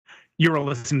You're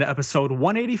listening to episode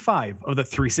 185 of the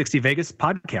 360 Vegas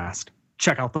podcast.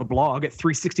 Check out the blog at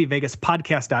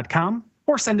 360vegaspodcast.com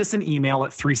or send us an email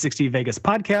at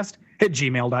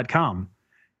 360vegaspodcast@gmail.com.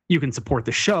 You can support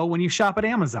the show when you shop at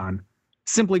Amazon.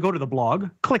 Simply go to the blog,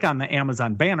 click on the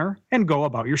Amazon banner, and go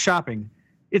about your shopping.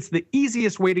 It's the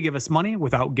easiest way to give us money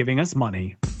without giving us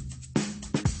money.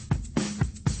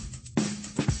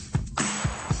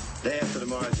 Day after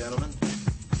tomorrow, gentlemen,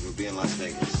 we'll be in Las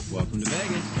Vegas. Welcome to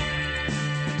Vegas.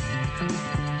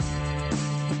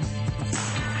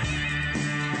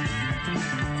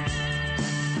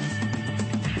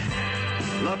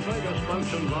 Las Vegas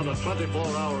functions on a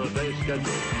 24-hour-a-day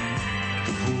schedule.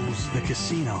 The pools, the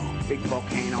casino. Big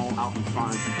volcano out in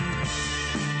front.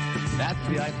 That's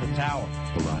the Eiffel Tower.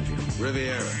 Bellagio,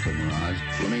 Riviera, the Mirage,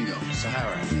 Flamingo,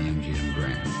 Sahara, and the MGM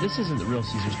Grand. This isn't the real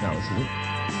Caesar's Palace, is it?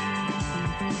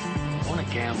 I want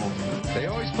to gamble. They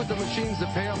always put the machines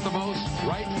that pay off the most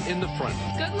right in the front.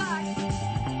 Good luck.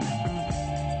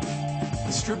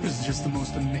 The Strip is just the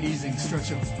most amazing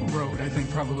stretch of road, I think,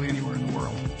 probably anywhere in the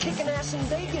world. Kicking ass in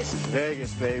Vegas.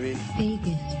 Vegas, baby.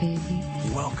 Vegas, baby.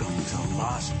 Welcome to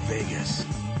Las Vegas.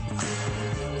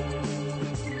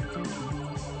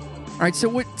 All right, so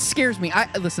what scares me,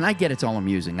 listen, I get it's all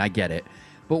amusing, I get it.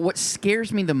 But what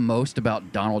scares me the most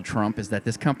about Donald Trump is that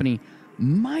this company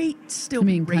might still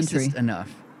be racist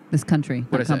enough. This country,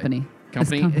 what not company.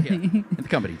 Company? This company. Yeah, the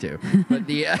company too. But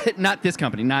the not this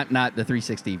company, not the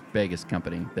 360 Vegas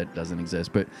company that doesn't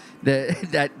exist, but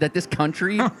that this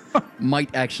country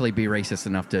might actually be racist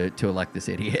enough to elect this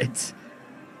idiot.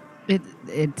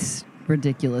 It's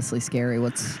ridiculously scary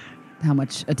how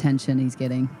much attention he's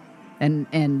getting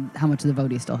and how much of the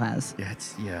vote he still has.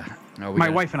 Yeah. My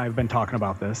wife and I have been talking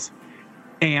about this,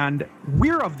 and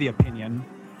we're of the opinion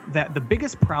that the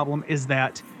biggest problem is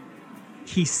that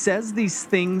he says these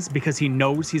things because he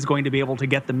knows he's going to be able to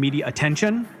get the media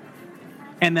attention,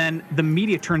 and then the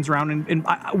media turns around and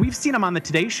we've seen him on the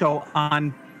Today Show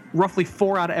on roughly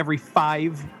 4 out of every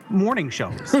 5 morning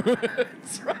shows.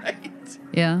 That's right.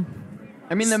 Yeah.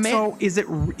 I mean, the man. So is it?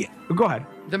 Go ahead.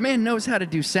 The man knows how to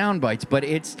do sound bites, but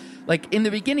it's like in the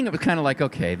beginning it was kind of like,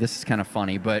 okay, this is kind of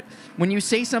funny, but when you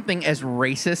say something as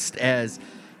racist as,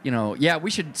 yeah,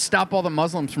 we should stop all the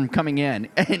Muslims from coming in,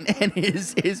 and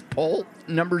his poll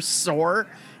numbers soar,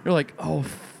 you're like, oh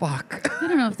fuck. I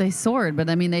don't know if they soared, but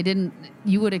I mean, they didn't.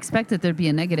 You would expect that there'd be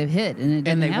a negative hit, and it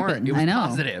didn't happen. Weren't. It was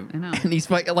positive. I know. And he's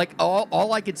like,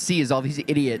 all I could see is all these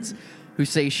idiots who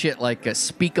say shit like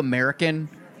 "speak American,"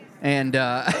 and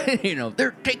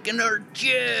they're taking our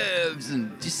jibs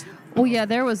and just. Well, yeah,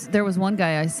 there was one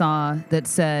guy I saw that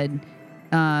said,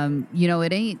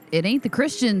 it ain't the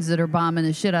Christians that are bombing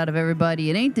the shit out of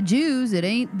everybody. It ain't the Jews. It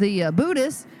ain't the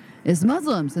Buddhists. It's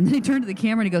Muslims. And then he turned to the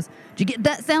camera and he goes, "Did you get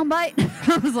that sound bite?"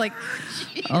 I was like,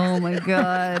 oh my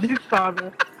God. I saw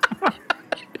that.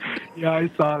 Yeah, I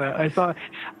saw that.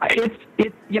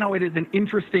 It is an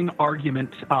interesting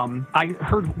argument. I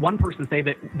heard one person say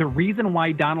that the reason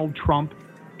why Donald Trump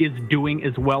is doing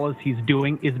as well as he's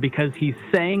doing is because he's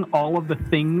saying all of the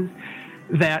things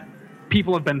that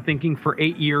people have been thinking for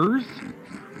 8 years.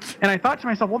 And I thought to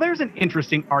myself, well, there's an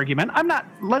interesting argument.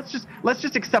 Let's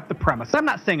just accept the premise. I'm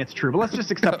not saying it's true, but let's just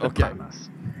accept the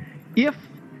premise. If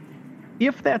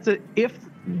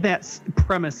that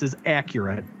premise is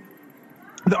accurate,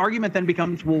 the argument then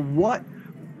becomes, well,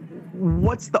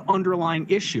 what's the underlying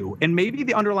issue? And maybe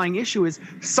the underlying issue is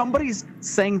somebody's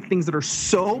saying things that are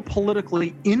so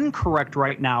politically incorrect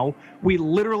right now, we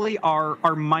literally our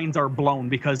minds are blown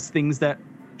because things that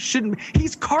shouldn't.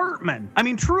 He's Cartman. I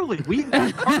mean, truly, we've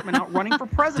got Cartman out running for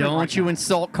president. Don't you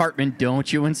insult Cartman.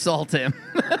 Don't you insult him.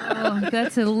 Oh,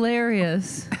 that's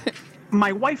hilarious.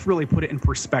 My wife really put it in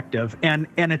perspective, and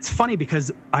it's funny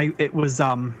because it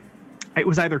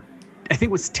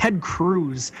was Ted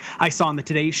Cruz I saw on the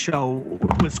Today Show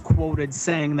was quoted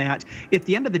saying that at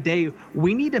the end of the day,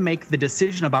 we need to make the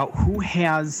decision about who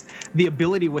has the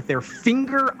ability with their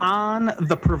finger on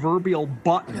the proverbial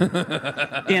button.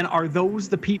 And are those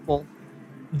the people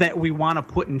that we want to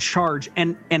put in charge?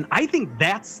 And I think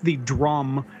that's the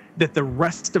drum that the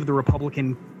rest of the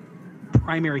Republican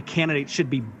primary candidates should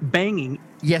be banging.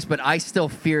 Yes, but I still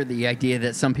fear the idea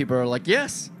that some people are like,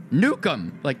 yes, nuke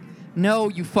them. Like, no,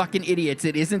 you fucking idiots.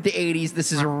 It isn't the 80s.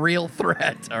 This is a real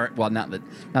threat. All right, well, not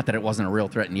that it wasn't a real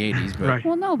threat in the 80s. But right.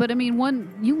 Well, no, but I mean,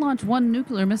 you launch one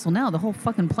nuclear missile now, the whole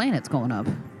fucking planet's going up.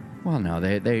 Well, no,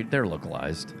 they're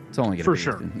localized. It's only going to For be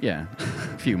sure. A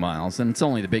few miles, and it's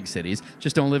only the big cities.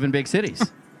 Just don't live in big cities.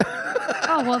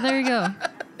 Oh, well, there you go.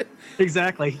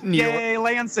 Exactly. Yay,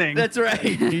 Lansing. That's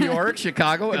right. New York,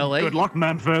 Chicago, L.A. Good luck,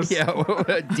 Memphis.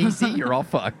 Yeah, D.C., you're all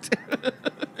fucked.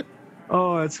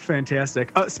 Oh, that's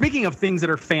fantastic. Speaking of things that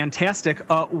are fantastic,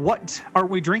 what are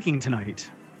we drinking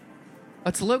tonight?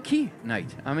 It's a low-key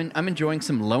night. I'm enjoying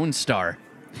some Lone Star.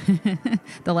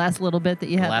 The last little bit that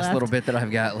you had left. The last little bit that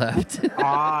I've got left.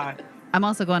 I'm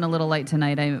also going a little light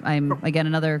tonight. I'm again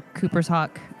another Cooper's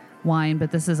Hawk wine,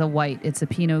 but this is a white. It's a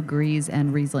Pinot Gris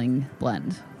and Riesling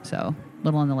blend, so a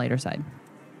little on the lighter side.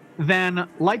 Then,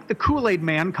 like the Kool-Aid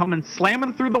man coming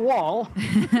slamming through the wall,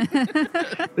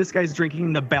 this guy's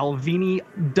drinking the Balvenie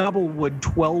Doublewood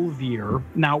 12-year.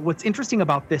 Now, what's interesting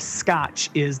about this scotch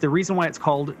is the reason why it's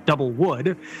called Double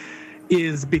Wood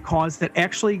is because it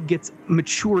actually gets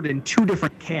matured in 2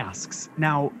 different casks.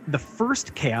 Now, the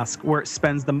first cask, where it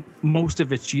spends the most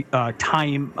of its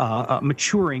time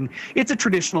maturing, it's a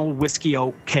traditional whiskey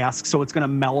oak cask, so it's going to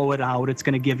mellow it out. It's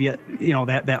going to give you,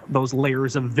 those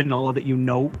layers of vanilla that you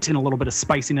note and a little bit of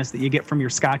spiciness that you get from your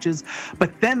scotches.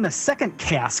 But then the second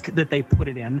cask that they put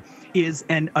it in is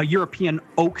a European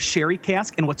oak sherry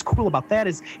cask, and what's cool about that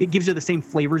is it gives you the same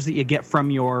flavors that you get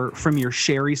from your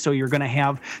sherry. So you're going to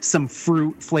have some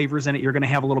fruit flavors in it. You're going to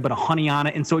have a little bit of honey on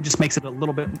it, and so it just makes it a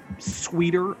little bit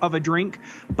sweeter of a drink.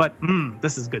 But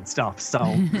this is good stuff.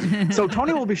 So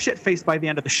Tony will be shit-faced by the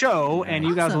end of the show, and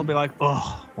you guys will be like,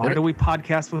 "Oh, why do we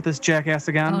podcast with this jackass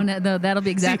again?" Oh no, that'll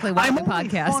be exactly why we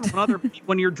podcast. Fun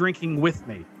when you're drinking with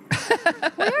me.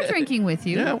 We are drinking with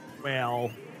you. Yeah.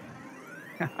 Well,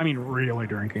 I mean, really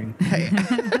drinking. Hey,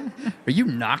 are you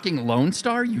knocking Lone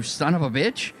Star, you son of a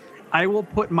bitch? I will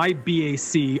put my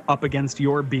BAC up against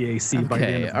your BAC by the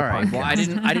end of the podcast.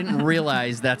 Well, I didn't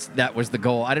realize that was the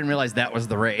goal. I didn't realize that was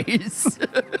the race.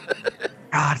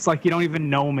 God, it's like you don't even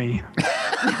know me.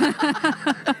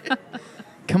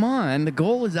 Come on, the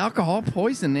goal is alcohol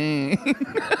poisoning.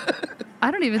 I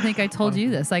don't even think I told you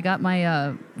this. I got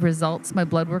my results, my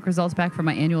blood work results back from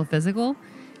my annual physical,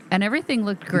 and everything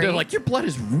looked great. They're like, your blood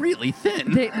is really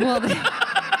thin.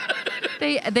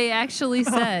 They actually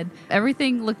said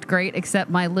everything looked great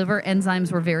except my liver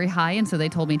enzymes were very high, and so they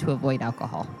told me to avoid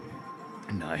alcohol.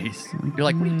 Nice. You're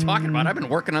like, what are you talking about? I've been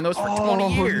working on those for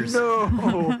 20 years.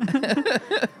 No.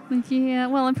 Yeah,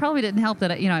 well, it probably didn't help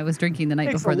that I was drinking the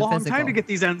night before the physical. It takes a long time to get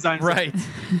these enzymes. Right.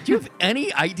 Do you have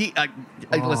any idea?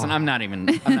 Listen, I'm not even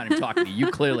talking to you.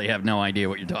 You clearly have no idea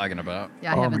what you're talking about.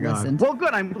 Yeah, I haven't listened. Well,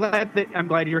 good. I'm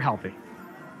glad you're healthy.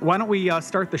 Why don't we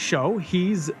start the show?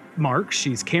 He's Mark,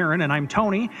 she's Karen, and I'm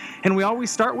Tony, and we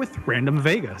always start with Random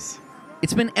Vegas.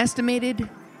 It's been estimated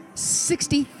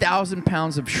 60,000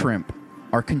 pounds of shrimp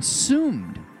are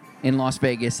consumed in Las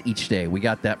Vegas each day. We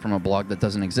got that from a blog that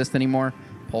doesn't exist anymore,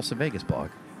 Pulse of Vegas blog.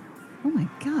 Oh my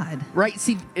God. Right.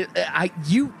 See,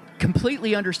 you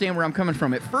completely understand where I'm coming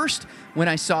from. At first, when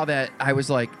I saw that, I was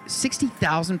like,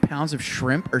 60,000 pounds of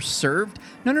shrimp are served?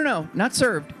 No, not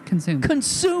served.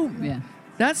 Consumed. Yeah.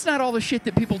 That's not all the shit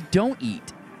that people don't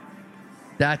eat.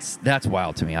 That's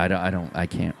wild to me. I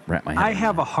can't wrap my head. I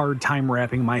have a hard time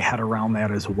wrapping my head around that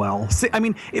as well. See, I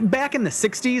mean, back in the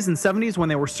 60s and 70s when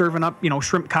they were serving up,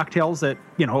 shrimp cocktails at,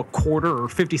 a quarter or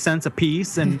 50 cents a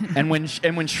piece, and when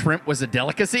shrimp was a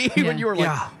delicacy, when you were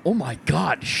like, oh my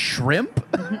God, shrimp?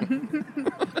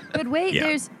 But wait,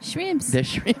 there's shrimps. There's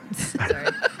shrimps. Sorry.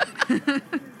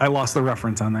 I lost the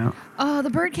reference on that. Oh, the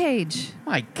birdcage.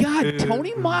 My God,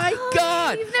 Tony, my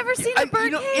God. You've never seen a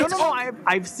birdcage? No,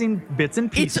 I've seen bits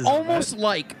and pieces. It's almost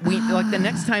like the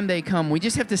next time they come, we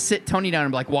just have to sit Tony down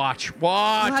and be like, watch. We'll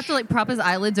have to prop his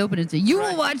eyelids open and say, you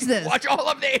will watch this. Watch all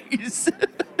of these.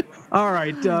 All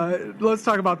right, let's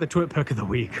talk about the Twit Pick of the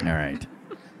Week. All right.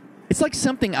 It's like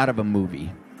something out of a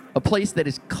movie. A place that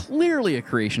is clearly a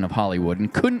creation of Hollywood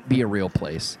and couldn't be a real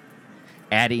place.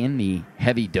 Add in the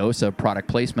heavy dose of product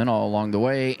placement all along the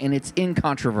way, and it's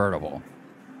incontrovertible.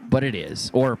 But it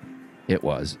is, or it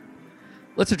was.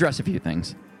 Let's address a few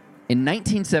things. In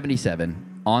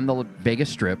 1977, on the Vegas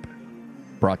Strip,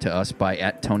 brought to us by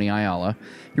 @Tony Ayala,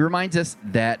 he reminds us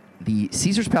that the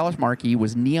Caesars Palace marquee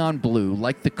was neon blue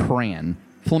like the Cran.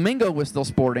 Flamingo was still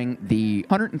sporting the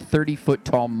 130-foot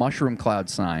tall mushroom cloud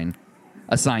sign,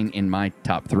 a sign in my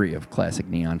top 3 of classic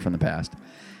neon from the past.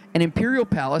 And Imperial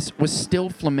Palace was still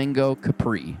Flamingo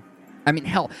Capri. I mean,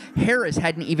 hell, Harrah's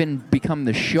hadn't even become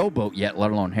the showboat yet, let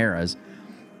alone Harrah's.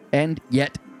 And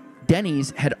yet,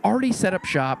 Denny's had already set up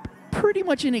shop pretty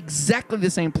much in exactly the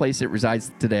same place it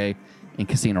resides today in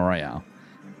Casino Royale.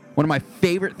 One of my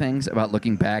favorite things about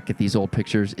looking back at these old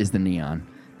pictures is the neon.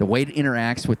 The way it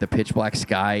interacts with the pitch black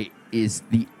sky is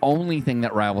the only thing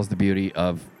that rivals the beauty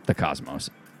of the cosmos.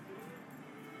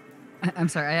 I'm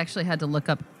sorry, I actually had to look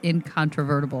up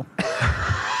incontrovertible.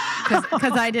 Because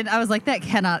I was like, that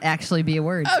cannot actually be a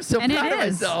word. I'm so proud of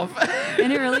myself.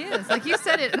 And it really is. Like you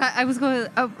said it, and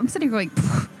I'm sitting here going,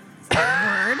 is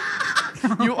that a word?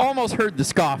 You almost heard the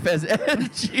scoff as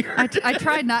cheer. I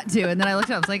tried not to, and then I looked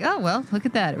up. I was like, oh well, look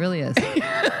at that. It really is.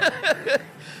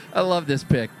 I love this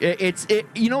pic.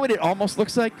 You know what it almost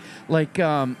looks like? Like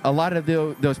a lot of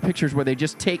those pictures where they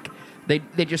just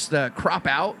crop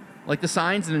out like the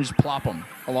signs and then just plop them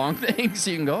along things, so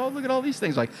you can go, oh, look at all these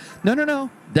things. Like, no,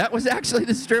 that was actually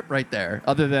the strip right there.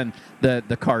 Other than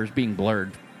the cars being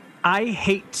blurred. I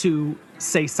hate to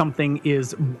say something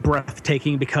is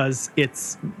breathtaking because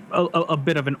it's a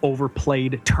bit of an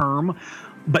overplayed term,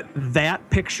 but that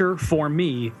picture for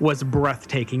me was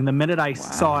breathtaking. The minute I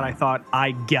saw it, I thought,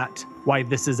 I get why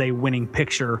this is a winning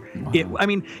picture. Wow.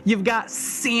 You've got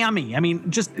Sammy.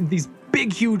 Just these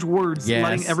big, huge words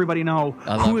letting everybody know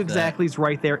who exactly is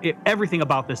right there. Everything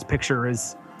about this picture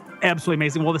is absolutely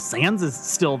amazing. Well, the Sands is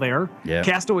still there. Yep.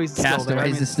 Castaways is still there.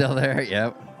 Castaways is still there.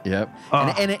 Yep.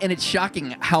 And it's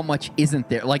shocking how much isn't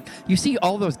there. Like, you see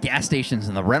all those gas stations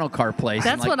in the rental car place.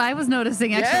 That's what I was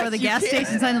noticing, actually, where the gas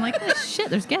stations. I'm like, oh,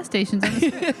 shit, there's gas stations on the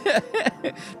street.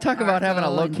 Talk about having a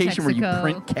location where you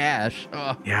print cash.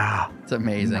 Oh, yeah. It's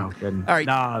amazing. No kidding. All right.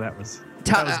 No, that was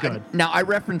good. Now, I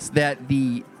referenced that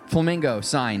the flamingo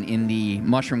sign in the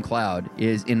mushroom cloud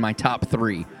is in my top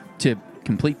 3. To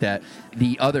complete that,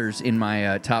 the others in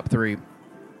my top 3,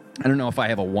 I don't know if I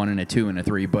have a 1 and a 2 and a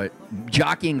 3, but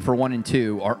jockeying for 1 and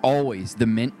 2 are always the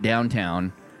Mint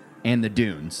downtown and the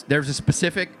dunes. There's a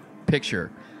specific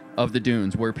picture of the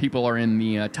dunes where people are in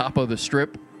the top of the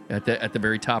strip at the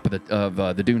very top of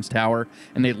the dunes tower,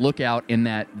 and they look out in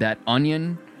that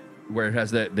onion where it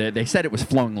has they said it was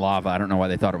flowing lava. I don't know why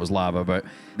they thought it was lava, but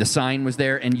the sign was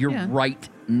there, and you're right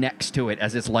next to it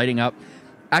as it's lighting up.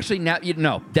 Actually, now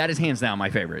that is hands down my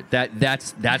favorite.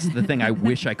 That's the thing I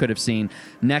wish I could have seen.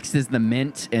 Next is the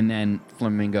Mint, and then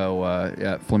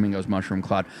Flamingo's mushroom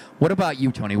cloud. What about you,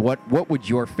 Tony? What would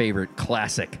your favorite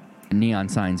classic neon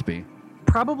signs be?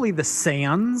 Probably the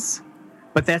Sands,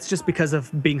 but that's just because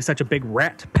of being such a big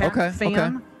Rat Pack fan.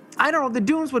 Okay. I don't know. The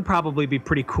dunes would probably be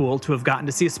pretty cool to have gotten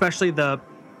to see, especially the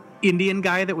Indian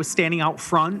guy that was standing out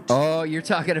front. Oh, you're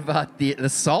talking about the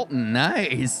Sultan.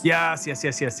 Nice. Yes.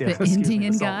 The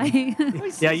Indian guy.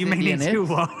 Yeah, you may need to. You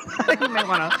may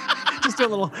want to just do a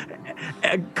little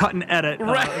cut and edit.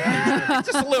 Right.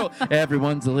 Just a little.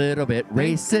 Everyone's a little bit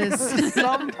racist.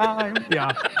 Sometimes.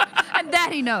 Yeah. And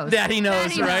that he knows. That he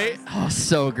knows, right? Oh,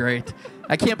 so great.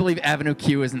 I can't believe Avenue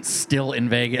Q isn't still in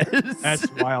Vegas. That's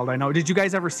wild. I know. Did you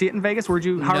guys ever see it in Vegas? Where'd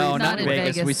you? No, not in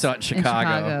Vegas. We saw it in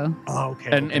Chicago. Oh,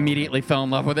 okay. And immediately fell in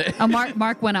love with it. Oh,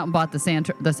 Mark went out and bought the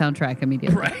soundtrack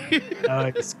immediately. Right.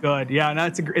 It's good. Yeah, no,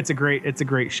 it's a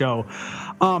great show.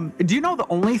 Do you know the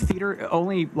only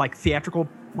theatrical?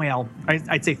 Well,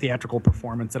 I'd say theatrical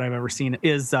performance that I've ever seen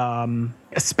is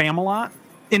Spamalot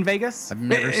in Vegas. I've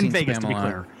never seen Vegas, Spamalot. to be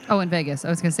clear. Oh, in Vegas. I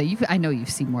was going to say, I know you've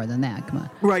seen more than that. Come on.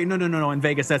 Right. No. In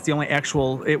Vegas, that's the only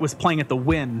actual. It was playing at the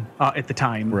Wynn at the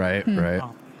time. Right.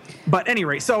 But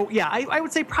anyway, so yeah, I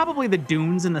would say probably the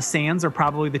dunes and the Sands are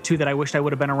probably the two that I wished I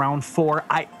would have been around for.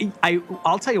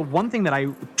 I'll tell you one thing that I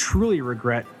truly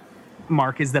regret,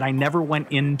 Mark, is that I never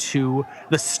went into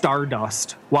the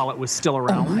Stardust while it was still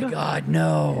around. Oh my God,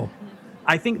 no.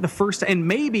 I think the first, and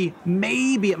maybe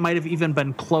it might have even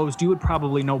been closed. You would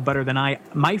probably know better than I.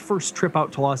 My first trip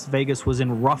out to Las Vegas was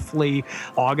in roughly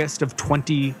August of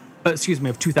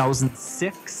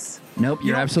 2006. Nope,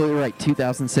 you're absolutely right.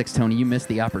 2006, Tony. You missed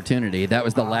the opportunity. That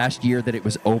was the last year that it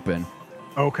was open.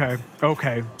 Okay.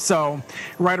 So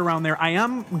right around there, I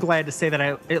am glad to say that I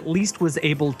at least was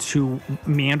able to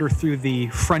meander through the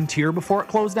Frontier before it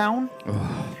closed down.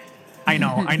 I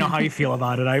know how you feel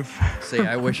about it. I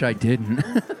wish I didn't.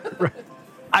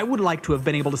 I would like to have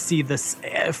been able to see this.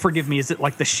 Forgive me. Is it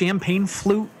like the champagne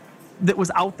flute that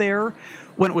was out there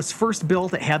when it was first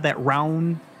built? It had that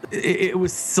round. It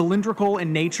was cylindrical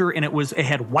in nature, and it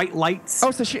had white lights.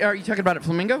 Oh, so are you talking about at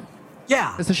Flamingo?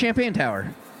 Yeah, it's the Champagne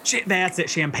Tower. That's it,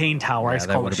 Champagne Tower. Yeah, I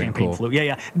call it Champagne Flute.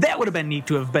 Yeah. That would have been neat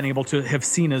to have been able to have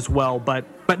seen as well. But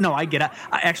no, I get it.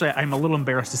 I'm a little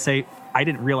embarrassed to say I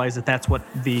didn't realize that that's what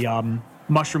the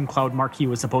Mushroom Cloud Marquee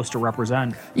was supposed to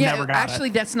represent. Yeah, never got actually,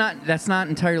 it. that's not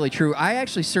entirely true. I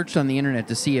actually searched on the internet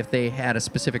to see if they had a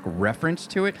specific reference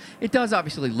to it. It does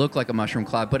obviously look like a mushroom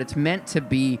cloud, but it's meant to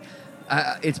be.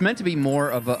 It's meant to be more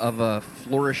of a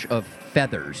flourish of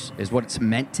feathers, is what it's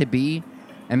meant to be.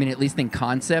 I mean, at least in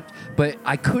concept. But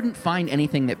I couldn't find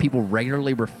anything that people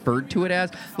regularly referred to it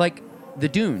as. Like the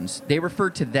dunes, they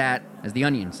referred to that as the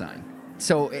onion sign.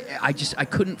 So I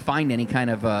couldn't find any kind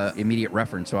of immediate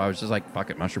reference. So I was just like, fuck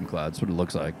it, mushroom clouds. That's what it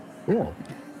looks like. Cool.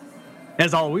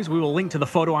 As always, we will link to the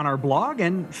photo on our blog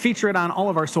and feature it on all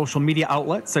of our social media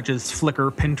outlets such as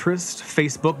Flickr, Pinterest,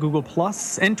 Facebook, Google+,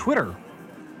 and Twitter.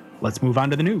 Let's move on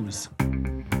to the news.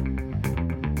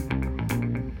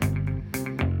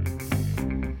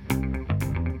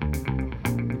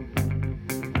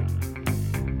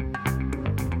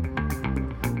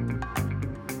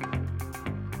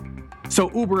 So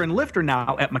Uber and Lyft are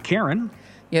now at McCarran.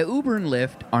 Yeah, Uber and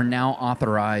Lyft are now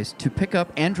authorized to pick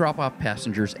up and drop off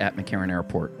passengers at McCarran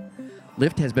Airport.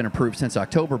 Lyft has been approved since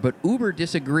October, but Uber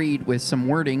disagreed with some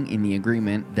wording in the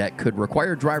agreement that could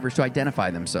require drivers to identify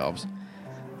themselves.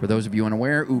 For those of you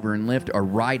unaware, Uber and Lyft are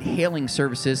ride-hailing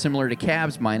services similar to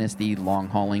cabs minus the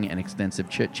long-hauling and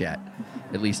extensive chit-chat.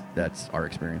 At least that's our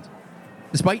experience.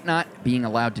 Despite not being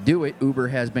allowed to do it, Uber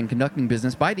has been conducting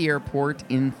business by the airport.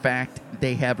 In fact,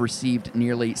 they have received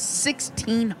nearly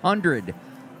 1,600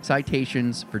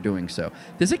 citations for doing so.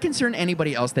 Does it concern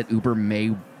anybody else that Uber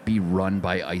may be run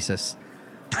by ISIS?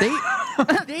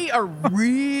 They are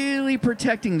really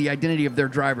protecting the identity of their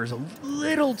drivers a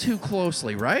little too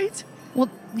closely, right? Well,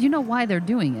 you know why they're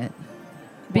doing it?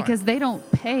 Because they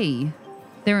don't pay.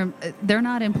 They're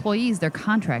not employees, they're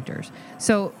contractors.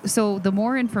 So the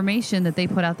more information that they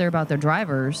put out there about their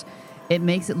drivers, it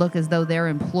makes it look as though they're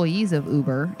employees of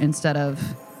Uber instead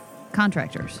of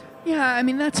contractors. Yeah, I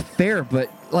mean, that's fair,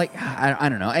 but, like, I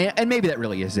don't know. And maybe that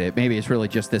really is it. Maybe it's really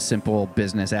just this simple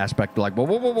business aspect. Like,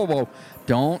 whoa.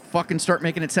 Don't fucking start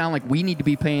making it sound like we need to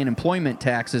be paying employment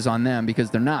taxes on them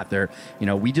because they're not.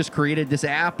 We just created this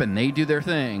app and they do their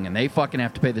thing and they fucking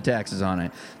have to pay the taxes on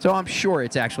it. So I'm sure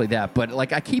it's actually that. But,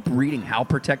 like, I keep reading how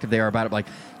protective they are about it. Like,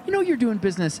 you're doing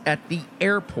business at the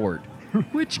airport,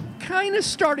 which kind of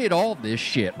started all this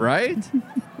shit, right?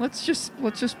 Let's just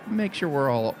make sure we're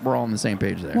all on the same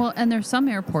page there. Well, and there's some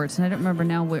airports, and I don't remember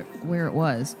now where it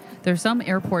was. There's some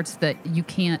airports that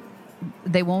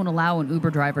they won't allow an Uber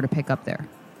driver to pick up there.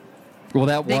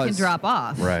 Well, they can drop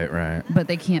off, right, but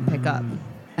they can't pick up.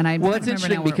 And it's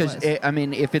interesting because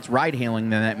if it's ride hailing,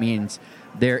 then that means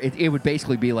it would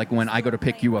basically be like when I go to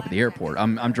pick you up at the airport.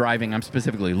 I'm driving. I'm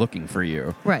specifically looking for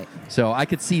you. Right. So I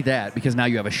could see that because now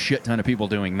you have a shit ton of people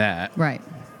doing that. Right.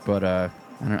 But I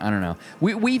don't know.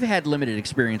 We've had limited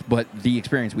experience, but the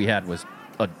experience we had was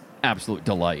an absolute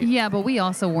delight. Yeah, but we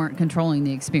also weren't controlling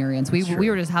the experience. We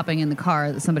were just hopping in the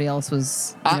car that somebody else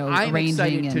was I'm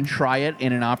arranging. excited to try it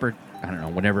in an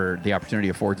whenever the opportunity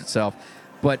affords itself.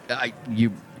 But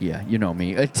you know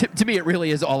me. To me, it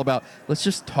really is all about let's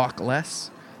just talk less,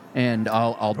 and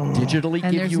I'll digitally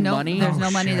give you money. There's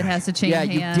no money that has to change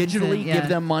hands. Yeah, you digitally give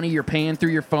them money. You're paying through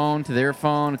your phone to their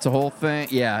phone. It's a whole thing.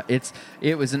 Yeah,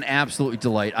 it was an absolute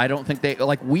delight. I don't think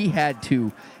we had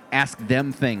to ask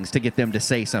them things to get them to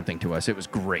say something to us. It was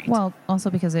great. Well, also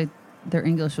because their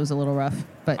English was a little rough,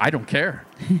 but I don't care.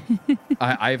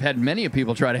 I've had many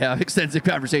people try to have extensive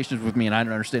conversations with me, and I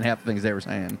don't understand half the things they were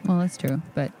saying. Well, that's true,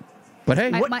 but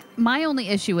hey, my only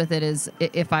issue with it is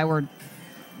if I were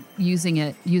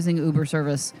using Uber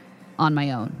service on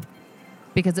my own,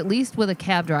 because at least with a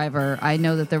cab driver, I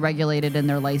know that they're regulated and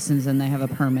they're licensed and they have a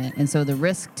permit, and so the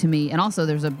risk to me, and also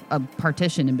there's a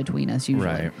partition in between us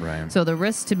usually. Right. So the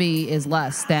risk to me is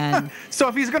less than. So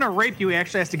if he's going to rape you, he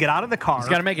actually has to get out of the car. He's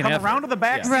got to make an effort. Around to the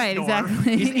back seat Right, door.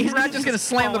 exactly. He's not just going to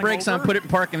slam the brakes on, put it in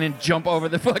park, and then jump over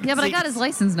the fucking Yeah, but seats. I got his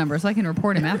license number, so I can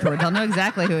report him afterwards. I'll know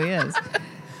exactly who he is.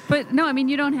 But no, I mean,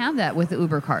 you don't have that with the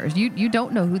Uber cars. You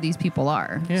don't know who these people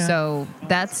are. Yeah. So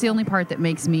that's the only part that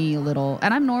makes me a little...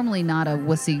 And I'm normally not a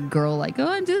wussy girl like, oh,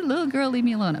 I'm just a little girl, leave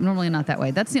me alone. I'm normally not that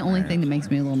way. That's the only thing that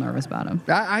makes me a little nervous about them.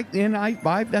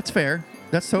 That's fair.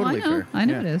 That's totally fair. I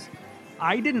know it is.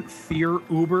 I didn't fear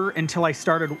Uber until I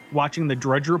started watching the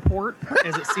Drudge Report,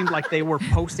 as it seemed like they were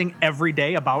posting every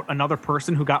day about another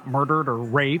person who got murdered or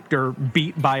raped or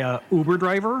beat by a Uber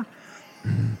driver.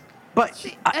 But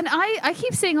I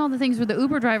keep saying all the things where the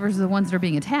Uber drivers are the ones that are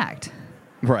being attacked.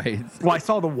 Right. Well, I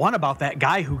saw the one about that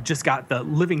guy who just got the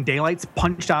living daylights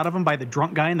punched out of him by the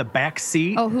drunk guy in the back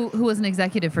seat. Oh, who was an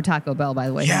executive for Taco Bell, by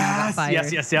the way. Yes.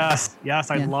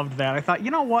 I loved that. I thought, you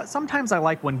know what? Sometimes I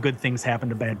like when good things happen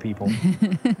to bad people.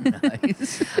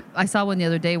 Nice. I saw one the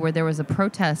other day where there was a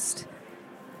protest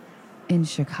in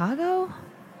Chicago.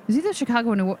 It was either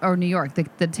Chicago or New York.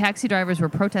 The taxi drivers were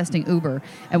protesting Uber,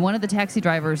 and one of the taxi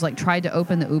drivers tried to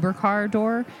open the Uber car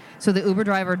door, so the Uber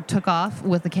driver took off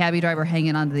with the cabbie driver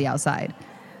hanging onto the outside.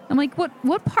 I'm like,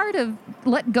 what part of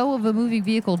let go of a moving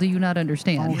vehicle do you not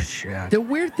understand? Oh, shit. The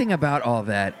weird thing about all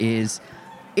that is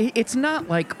it's not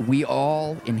like we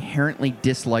all inherently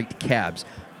disliked cabs.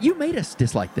 You made us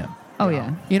dislike them. Oh,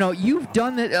 yeah. You've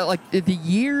done that, like the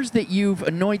years that you've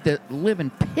annoyed the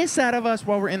living piss out of us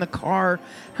while we're in the car,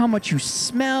 how much you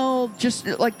smell, just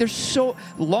like there's so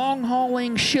long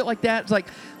hauling shit like that. It's like,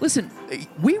 listen,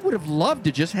 we would have loved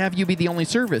to just have you be the only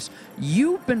service.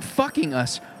 You've been fucking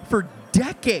us for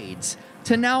decades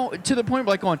to the point of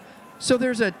like going, so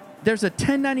there's a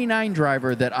 1099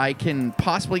 driver that I can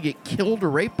possibly get killed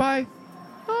or raped by?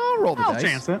 I'll roll the dice. I'll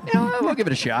chance it. Yeah, we'll give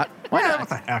it a shot. Why not? What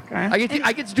the heck?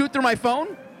 I get to do it through my phone?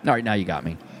 All right, now you got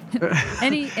me.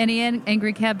 Any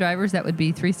angry cab drivers, that would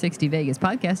be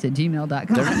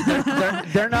 360vegaspodcast@gmail.com.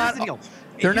 They're not. They're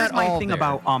Here's not my all thing there.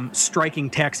 about striking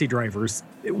taxi drivers,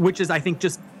 which is, I think,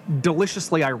 just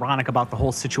deliciously ironic about the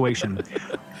whole situation.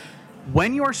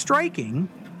 When you're striking,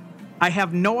 I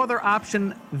have no other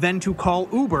option than to call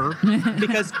Uber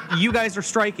because you guys are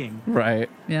striking. Right.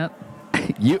 Yep.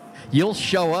 You'll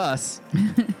show us.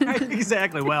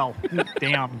 Exactly. Well,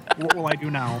 damn. What will I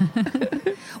do now?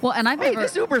 Well, and I've Hey, never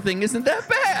this Uber thing isn't that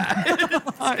bad.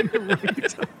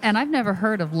 and I've never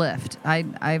heard of Lyft.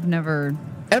 I've never.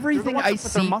 Everything I Put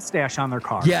their see. mustache on their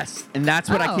car. Yes, and that's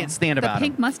what I Oh, can't stand the about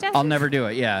pink them. mustaches? I'll never do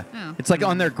it. Yeah, Oh. it's like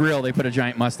on their grill they put a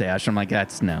giant mustache. I'm like,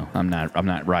 no, I'm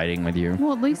not riding with you.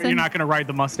 Well, at least You're then, not going to ride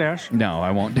the mustache? No,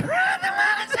 I won't do it.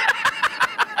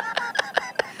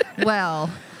 well,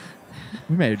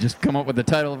 We may have just come up with the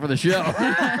title for the show.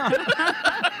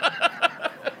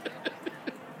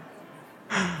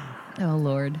 oh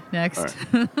Lord. Next.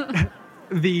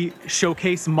 The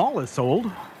Showcase Mall is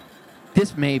sold.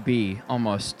 This may be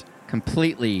almost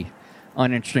completely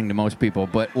uninteresting to most people,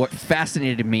 but what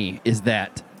fascinated me is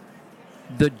that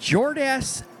the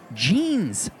Jordache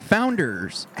Jeans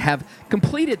founders have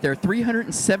completed their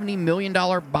 $370 million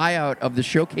buyout of the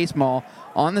Showcase Mall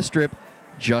on the Strip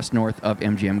just north of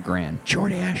MGM Grand.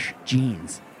 Jordache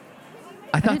Jeans.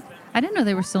 I thought I didn't know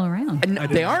they were still around.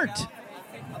 they aren't.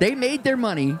 They made their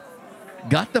money,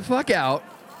 got the fuck out,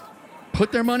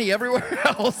 put their money everywhere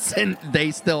else, and they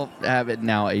still have it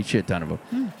now, a shit ton of them.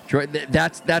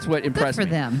 That's what impressed for me.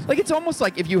 them. Like, it's almost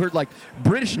like if you heard, like,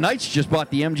 British Knights just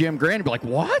bought the MGM Grand, you'd be like,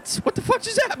 what? What the fuck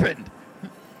just happened?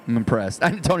 I'm impressed.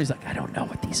 And Tony's like, I don't know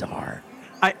what these are.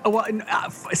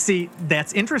 See,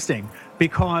 that's interesting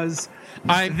because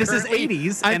this is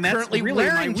 80s, I'm and that's currently really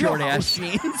wearing my wheelhouse.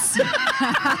 Jordache jeans.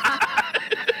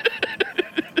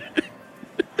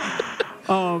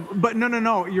 But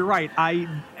no, you're right. I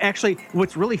actually,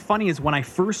 what's really funny is when I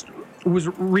first was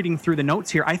reading through the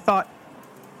notes here, I thought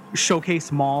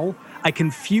Showcase Mall. I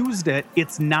confused it.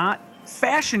 It's not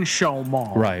Fashion Show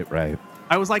Mall. Right.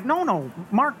 I was like, no,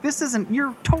 Mark, this isn't.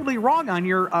 You're totally wrong on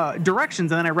your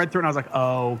directions. And then I read through it and I was like,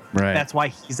 oh, Right. that's why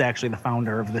he's actually the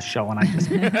founder of this show. And I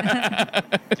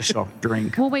just show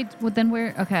drink. Well, wait. Well, then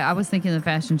where? Okay, I was thinking the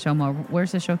fashion show mall.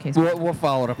 Where's the Showcase? We'll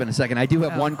follow it up in a second. I do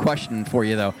have one question for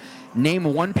you, though. Name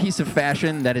one piece of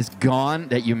fashion that is gone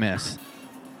that you miss.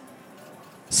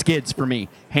 Skids for me.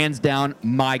 Hands down,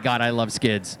 my God, I love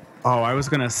skids. Oh, I was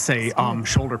going to say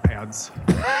shoulder pads.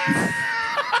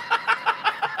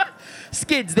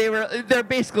 Skids, they're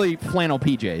basically flannel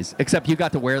PJs, except you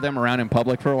got to wear them around in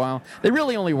public for a while. They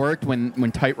really only worked when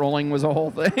tight rolling was a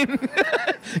whole thing,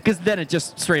 because then it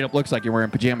just straight up looks like you're wearing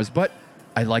pajamas. But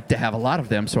I like to have a lot of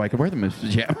them so I could wear them as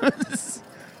pajamas.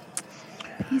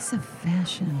 Piece of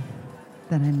fashion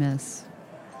that I miss.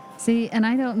 See, and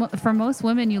I don't. For most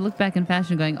women, you look back in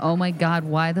fashion going, "Oh my God,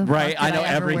 why the Right, fuck did I know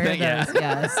ever everything, wear those?"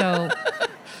 Yeah. So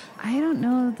I don't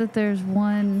know that there's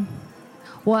one.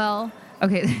 Well,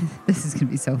 okay, this is gonna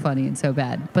be so funny and so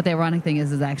bad. But the ironic thing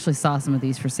is I actually saw some of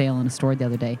these for sale in a store the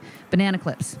other day. Banana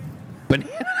clips. But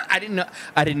I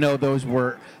didn't know those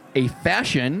were a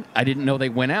fashion. I didn't know they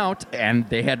went out and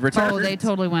they had returns. Oh, they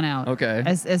totally went out. Okay.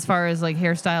 As far as like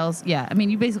hairstyles, yeah. I mean,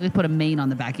 you basically put a mane on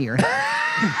the back of your head.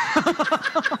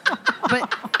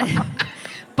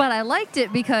 But I liked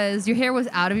it because your hair was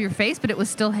out of your face, but it was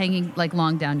still hanging like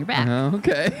long down your back.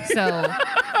 Okay. So,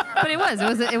 but it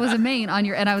was a mane on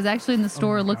your. And I was actually in the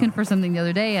store looking for something the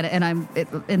other day, and I'm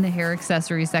in the hair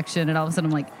accessory section, and all of a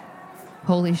sudden I'm like,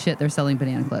 holy shit, they're selling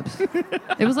banana clips.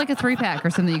 It was like a 3-pack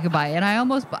or something you could buy, and I'm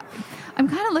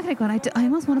kind of looking at going, I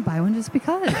almost want to buy one just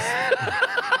because.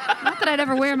 Not that I'd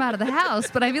ever wear them out of the house,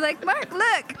 but I'd be like, Mark,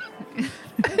 look.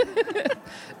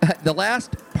 The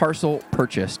last parcel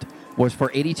purchased was for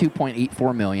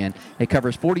 $82.84 million. It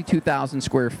covers 42,000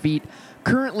 square feet.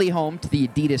 Currently home to the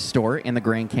Adidas store in the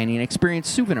Grand Canyon Experience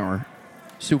souvenir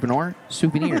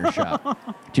shop.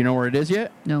 Do you know where it is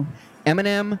yet? No.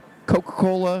 M&M,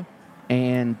 Coca-Cola,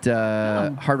 and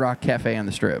Hard Rock Cafe on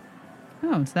the Strip.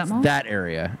 Oh, it's that mall? That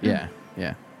area, yeah.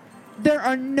 There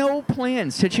are no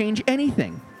plans to change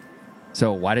anything.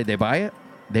 So why did they buy it?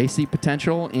 They see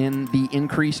potential in the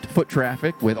increased foot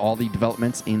traffic with all the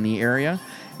developments in the area,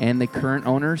 and the current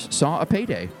owners saw a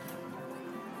payday.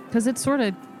 Because it's sort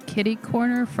of kitty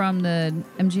corner from the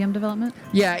MGM development?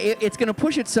 Yeah, it's going to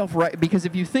push itself right, because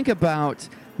if you think about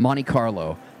Monte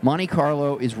Carlo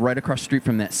is right across the street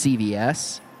from that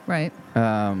CVS. Right.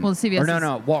 Well, the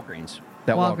CVS Walgreens.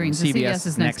 That Walgreens. The CVS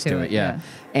is next to it, yeah.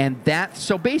 And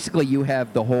so basically you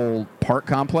have the whole park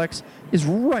complex is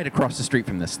right across the street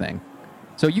from this thing.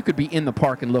 So you could be in the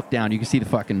park and look down. You can see the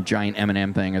fucking giant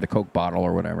M&M thing or the Coke bottle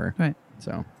or whatever. Right.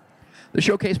 So the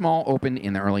Showcase Mall opened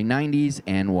in the early 90s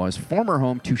and was former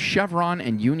home to Chevron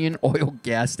and Union Oil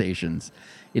gas stations.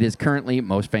 It is currently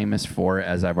most famous for,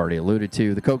 as I've already alluded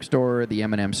to, the Coke store, the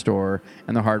M&M store,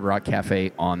 and the Hard Rock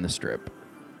Cafe on the Strip.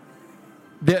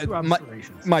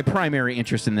 My primary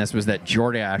interest in this was that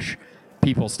Jordache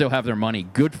people still have their money.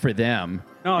 Good for them.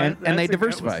 No, and they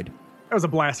diversified. That was a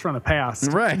blast from the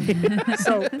past. Right.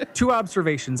 So, 2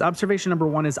 observations. Observation number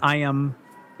 1 is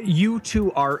you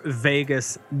two are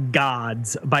Vegas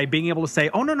gods by being able to say,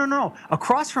 oh, no.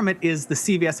 Across from it is the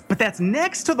CVS, but that's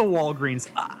next to the Walgreens.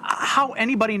 How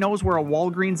anybody knows where a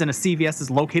Walgreens and a CVS is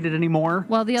located anymore?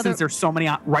 Well, since there's so many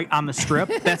right on the Strip,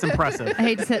 that's impressive. I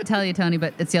hate to tell you, Tony,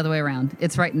 but it's the other way around.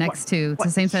 It's right next to, it's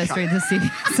the same side of the street as the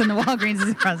CVS, and the Walgreens is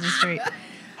across the street.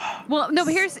 Well, no,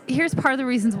 but here's part of the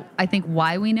reasons I think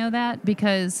why we know that,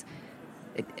 because,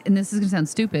 and this is going to sound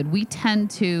stupid, we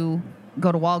tend to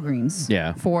go to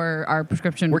Walgreens for our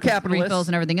prescription refills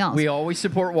and everything else. We always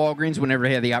support Walgreens whenever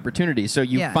they have the opportunity. So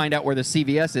you find out where the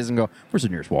CVS is and go, where's the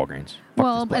nearest Walgreens?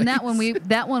 Well, and that one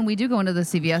we do go into the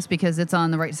CVS because it's on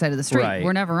the right side of the street. Right.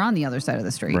 We're never on the other side of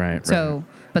the street. Right. So,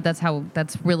 but that's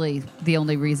really the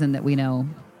only reason that we know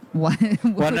what.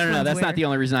 Well, no. That's not the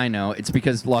only reason I know. It's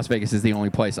because Las Vegas is the only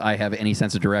place I have any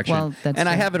sense of direction. Well, that's and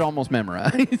true. I have it almost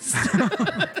memorized.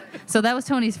 So that was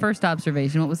Tony's first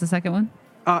observation. What was the second one?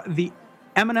 The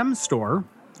M&M store,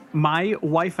 my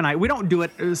wife and I, we don't do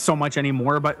it so much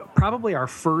anymore, but probably our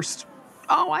first,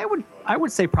 I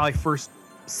would say probably first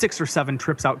 6 or 7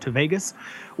 trips out to Vegas,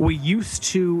 we used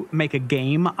to make a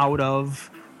game out of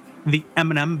the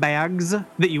M&M bags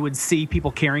that you would see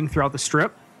people carrying throughout the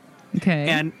Strip. Okay.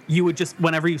 And you would just,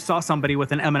 whenever you saw somebody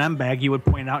with an M&M bag, you would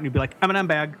point it out and you'd be like, M&M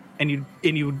bag. And you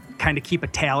would kind of keep a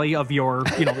tally of your,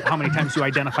 how many times you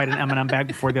identified an M&M bag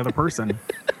before the other person.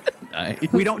 Nice.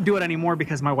 We don't do it anymore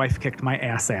because my wife kicked my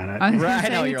ass at it. Right. I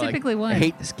know, you're typically like, won. I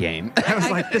hate this game. I was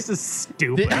like, this is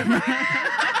stupid.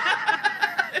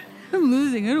 I'm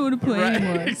losing. I don't want to play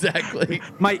anymore. Exactly.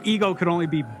 My ego could only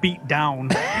be beat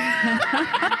down.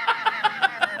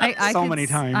 Many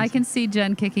times. I can see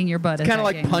Jen kicking your butt. It's kind of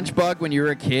like Punch Bug when you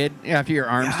were a kid. After your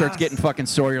arm starts getting fucking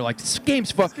sore, you're like, this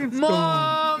game's fucking...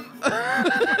 Mom!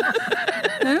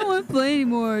 I don't want to play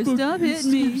anymore. Stop hitting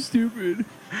me. Stupid.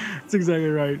 That's exactly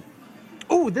right.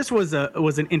 Oh, this was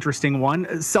an interesting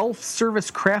one.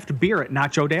 Self-service craft beer at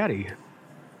Nacho Daddy.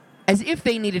 As if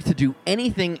they needed to do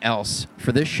anything else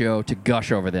for this show to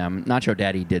gush over them, Nacho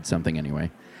Daddy did something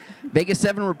anyway. Vegas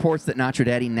 7 reports that Nacho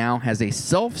Daddy now has a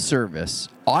self-service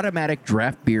automatic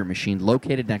draft beer machine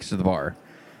located next to the bar.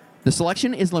 The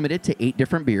selection is limited to 8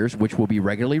 different beers, which will be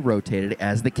regularly rotated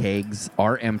as the kegs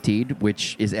are emptied,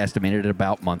 which is estimated at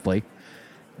about monthly.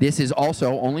 This is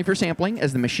also only for sampling,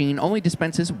 as the machine only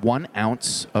dispenses 1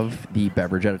 ounce of the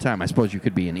beverage at a time. I suppose you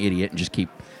could be an idiot and just keep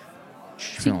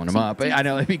filling them up. I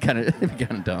know it'd be kind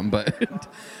of dumb, but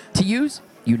to use,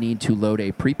 you need to load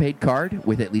a prepaid card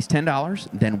with at least $10,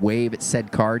 then wave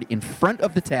said card in front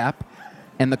of the tap,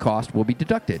 and the cost will be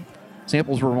deducted.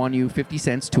 Samples will run you 50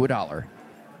 cents to $1.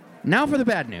 Now for the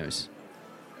bad news.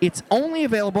 It's only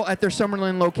available at their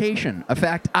Summerlin location. A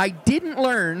fact I didn't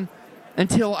learn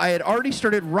until I had already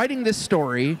started writing this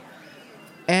story,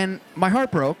 and my heart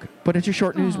broke, but it's a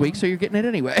short news week, so you're getting it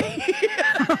anyway.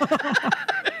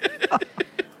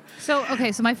 So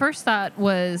my first thought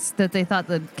was that they thought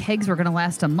the kegs were going to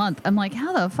last a month. I'm like,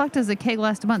 how the fuck does a keg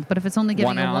last a month? But if it's only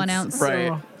getting a 1 ounce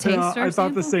taster I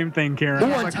thought the same thing, Karen.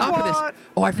 Oh, on top of this,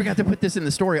 I forgot to put this in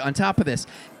the story. On top of this,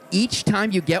 each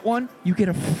time you get one, you get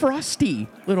a frosty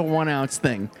little 1 ounce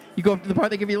thing. You go up to the bar,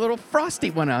 they give you a little frosty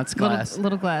 1 ounce glass.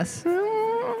 Little glass.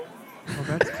 Well,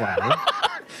 that's clever.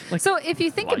 So if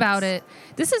you think about it,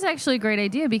 this is actually a great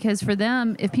idea because for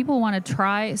them, if people want to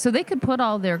try, so they could put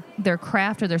all their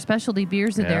craft or their specialty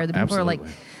beers in there. The people are like,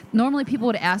 normally people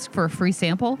would ask for a free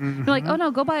sample. They're like, oh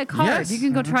no, go buy a card. Yes. You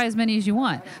can go try as many as you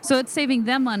want. So it's saving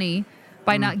them money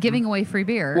by not giving away free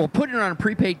beer. Well, putting it on a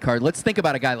prepaid card, let's think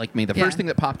about a guy like me. The first thing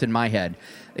that popped in my head,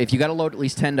 if you got to load at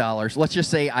least $10, let's just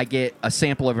say I get a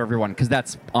sample of every one, because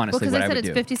that's honestly what I would do. Because they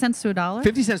said it's 50 cents to $1?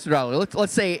 50 cents to $1.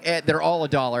 Let's say they're all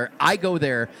 $1. I go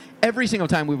there. Every single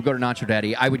time we would go to Nacho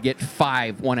Daddy, I would get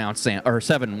 5 1 ounce or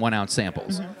 7 1 ounce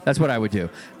samples. That's what I would do.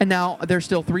 And now there's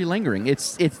still 3 lingering.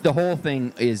 It's the whole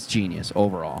thing is genius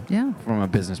overall. Yeah. From a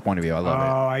business point of view, I love it.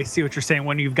 Oh, I see what you're saying.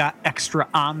 When you've got extra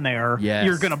on there, Yes.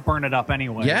 you're going to burn it up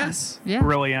anyway. Yes. Yeah.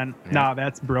 Brilliant. Yeah. No,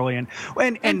 that's brilliant.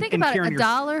 And think about Karen, it,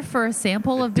 $1 for a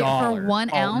sample of beer for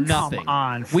 1 ounce. Nothing. Come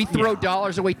on. We throw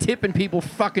dollars away tipping people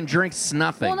fucking drinks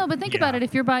nothing. Well, no, but think about it.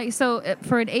 If you're buying,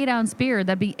 for an 8-ounce beer,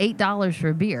 that'd be $8 for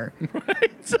a beer.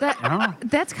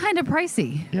 That's kind of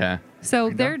pricey. Yeah.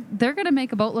 So they're going to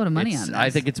make a boatload of money on this.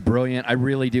 I think it's brilliant. I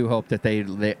really do hope that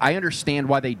they I understand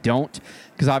why they don't,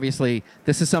 because obviously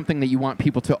this is something that you want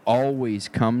people to always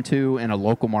come to, and a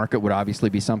local market would obviously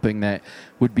be something that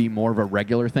would be more of a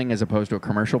regular thing as opposed to a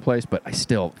commercial place. But I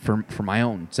still, for my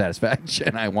own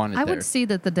satisfaction, I want it there. I would see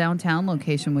that the downtown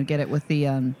location would get it with the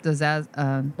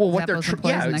Zappos what they're employees and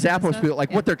that kind of Zappos stuff.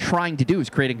 people what they're trying to do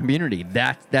is create a community.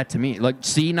 That to me, like,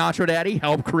 see, Nacho Daddy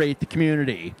help create the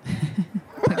community.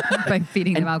 By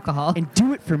feeding them alcohol. And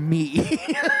do it for me.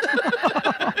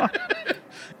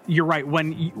 You're right.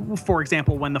 For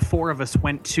example, when the four of us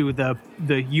went to the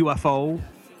UFO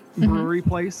brewery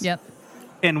place, Yep.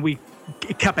 and we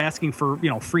kept asking for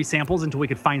free samples until we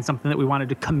could find something that we wanted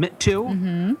to commit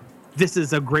to. This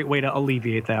is a great way to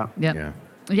alleviate that. Yep.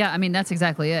 Yeah, I mean, that's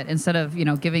exactly it. Instead of,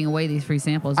 giving away these free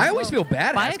samples. I always feel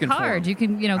bad buy asking a card. for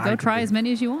them. You can, go try as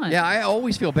many as you want. Yeah, I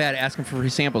always feel bad asking for free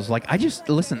samples. Like, I just,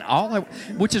 listen,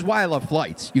 which is why I love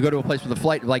flights. You go to a place with a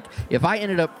flight, like, if I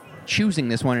ended up choosing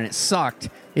this one and it sucked,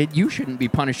 you shouldn't be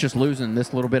punished just losing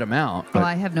this little bit amount. Well,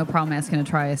 I have no problem asking to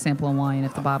try a sample of wine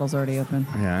if the bottle's already open.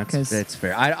 Yeah, it's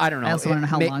fair. I don't know. I also want to know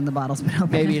how long the bottle's been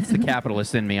open. Maybe it's the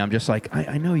capitalist in me. I'm just like,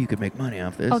 I know you could make money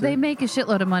off this. Oh, they make a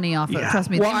shitload of money off it.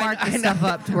 Trust me, they mark this stuff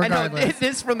up regardless. I know.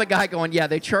 This from the guy going,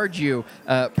 they charge you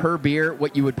per beer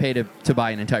what you would pay to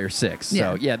buy an entire six.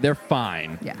 So, they're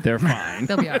fine. Yeah. They're fine.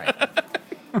 They'll be all right.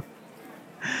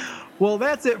 Well,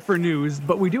 that's it for news,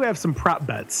 but we do have some prop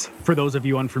bets. For those of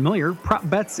you unfamiliar, prop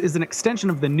bets is an extension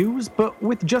of the news, but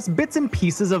with just bits and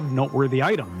pieces of noteworthy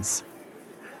items.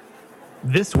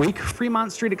 This week,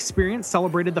 Fremont Street Experience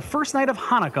celebrated the first night of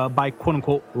Hanukkah by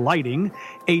quote-unquote lighting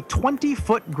a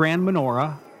 20-foot grand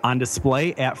menorah on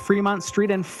display at Fremont Street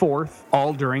and 4th,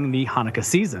 all during the Hanukkah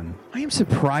season. I am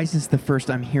surprised it's the first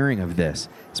I'm hearing of this.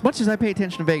 As much as I pay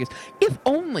attention to Vegas, if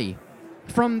only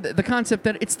from the concept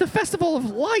that it's the Festival of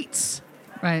Lights.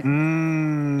 Right.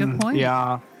 Good point.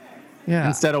 Yeah.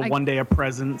 Instead of 1 day of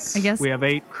presents, I guess we have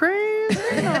 8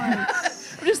 crazy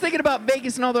nights. I'm just thinking about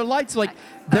Vegas and all their lights. Like,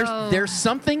 there's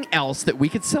something else that we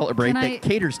could celebrate that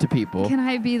caters to people. Can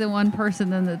I be the one person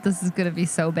then that this is going to be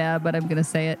so bad, but I'm going to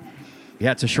say it?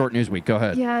 Yeah, it's a short news week. Go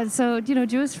ahead. Yeah, so,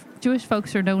 Jewish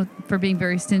folks are known for being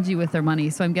very stingy with their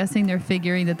money, so I'm guessing they're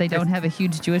figuring that they don't have a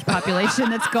huge Jewish population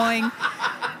that's going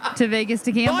to Vegas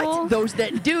to gamble. But those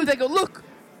that do, they go, look,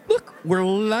 we're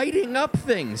lighting up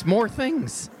things, more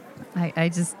things. I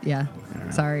just,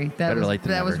 sorry.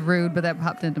 That was rude, but that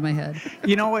popped into my head.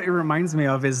 You know what it reminds me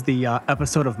of is the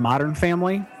episode of Modern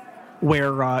Family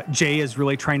where Jay is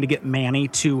really trying to get Manny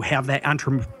to have that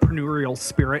entrepreneurial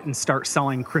spirit and start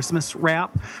selling Christmas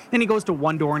wrap. And he goes to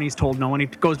one door and he's told no, and he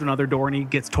goes to another door and he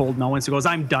gets told no, and so he goes,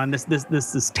 I'm done.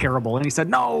 This is terrible. And he said,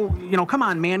 no, come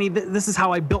on, Manny. This is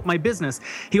how I built my business.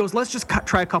 He goes, let's just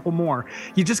try a couple more.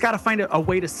 You just got to find a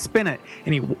way to spin it.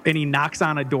 And he knocks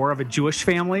on a door of a Jewish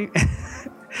family.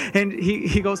 And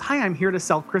he goes, hi, I'm here to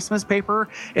sell Christmas paper.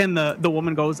 And the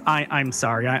woman goes, I'm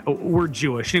sorry, we're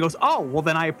Jewish. And he goes, oh, well,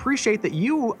 then I appreciate that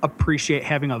you appreciate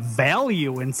having a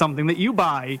value in something that you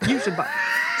buy. You should buy.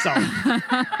 So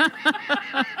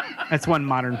that's when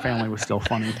Modern Family was still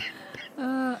funny.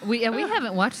 We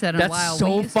haven't watched that in a while. That's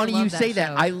so funny you say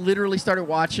that. I literally started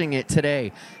watching it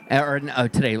today,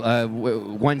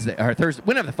 Wednesday or Thursday,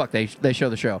 whenever the fuck they show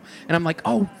the show. And I'm like,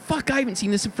 oh, fuck, I haven't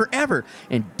seen this in forever.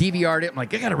 And DVR'd it. I'm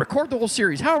like, I got to record the whole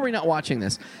series. How are we not watching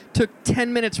this? Took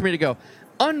 10 minutes for me to go,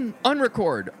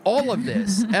 unrecord all of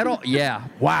this at all. Yeah,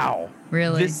 wow.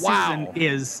 Really? This season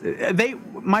is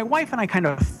my wife and I kind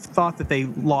of thought that they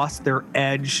lost their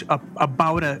edge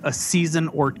about a season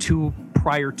or two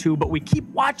prior to, but we keep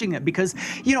watching it because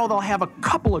they'll have a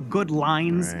couple of good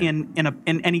lines in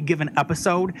any given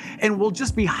episode, and we'll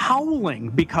just be howling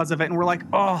because of it, and we're like,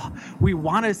 oh, we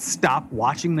want to stop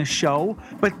watching the show,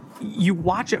 but you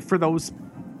watch it for those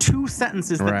 2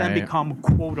 sentences that then become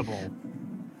quotable.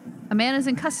 A man is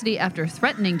in custody after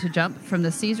threatening to jump from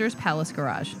the Caesars Palace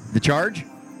garage. The charge?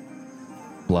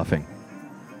 Bluffing.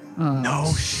 Oh,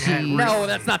 no shit. No,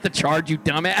 that's not the charge, you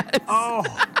dumbass. Oh.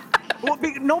 Well,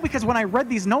 no, because when I read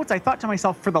these notes, I thought to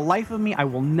myself, for the life of me, I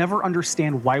will never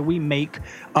understand why we make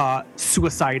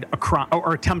suicide a crime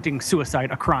or attempting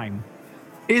suicide a crime.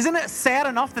 Isn't it sad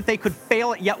enough that they could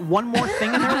fail at yet one more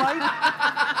thing in their life?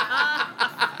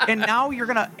 and now you're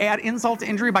going to add insult to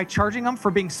injury by charging them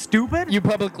for being stupid? You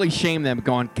publicly shame them,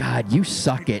 going, God, you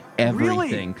suck at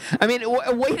everything. Really? I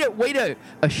mean, way to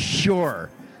assure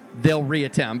they'll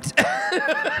reattempt.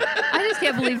 I just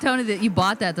can't believe, Tony, that you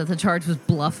bought that the charge was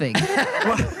bluffing.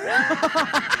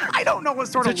 I don't know what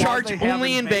sort It's of a laws charge they have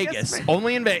only in Vegas.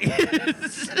 Only in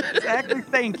Vegas. Exactly.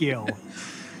 Thank you.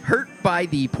 Hurt by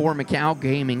the poor Macau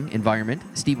gaming environment,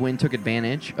 Steve Wynn took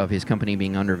advantage of his company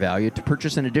being undervalued to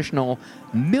purchase an additional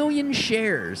 1 million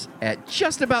shares at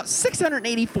just about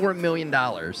 $684 million.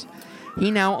 He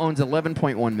now owns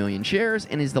 11.1 million shares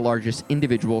and is the largest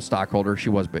individual stockholder he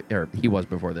was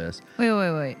before this.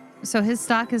 Wait. So his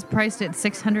stock is priced at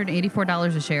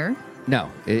 $684 a share? No,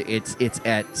 it's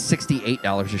at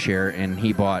 $68 a share, and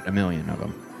he bought 1 million of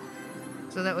them.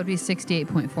 So that would be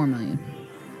 68.4 million.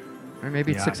 Or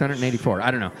maybe it's 684. I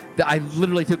don't know. I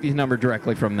literally took these numbers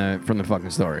directly from the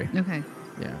fucking story. Okay.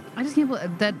 Yeah. I just can't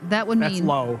believe that would mean That's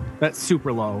low. That's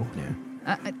super low. Yeah.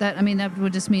 That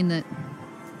would just mean that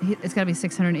it's got to be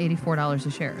 $684 a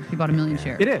share. He bought 1 million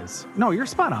shares. It is. No, you're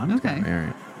spot on. Okay. All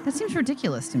right. That seems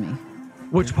ridiculous to me.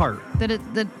 Which part? That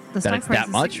the stock it's price that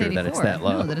is much or that it's that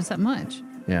low? No, that it's that much.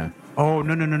 Yeah. Oh,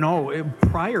 no.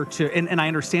 Prior to, and I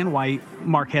understand why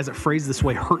Mark has it phrased this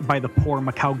way, hurt by the poor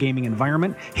Macau gaming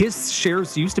environment. His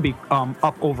shares used to be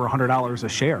up over $100 a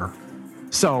share.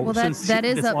 So Well, since that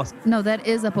is this up. lost- No, that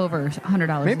is up over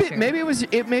 $100 a share. Maybe it was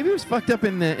fucked up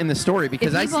in the story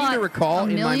because If he I seem to bought recall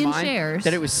 1 in my million mind shares-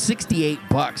 that it was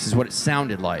 $68 is what it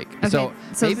sounded like. Okay, So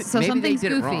maybe they something's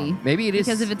did it goofy. wrong. Maybe it is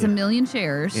because if it's 1 million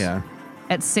shares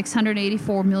at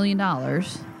 $684 million,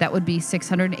 that would be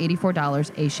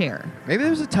 $684 a share. Maybe there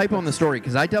was a typo in the story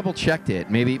because I double checked it.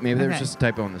 Maybe there was Okay. just a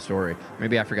typo in the story.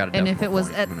 Maybe I forgot it. And if it was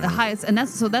at the highest, and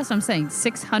that's what I'm saying,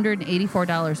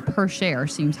 $684 per share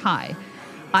seems high.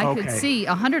 I could see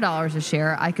 $100 a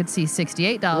share. I could see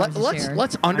 $68 a share.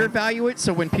 Let's undervalue it.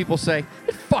 So when people say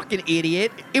 "fucking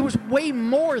idiot," it was way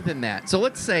more than that. So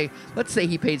let's say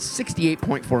he paid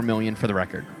 $68.4 million for the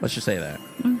record. Let's just say that.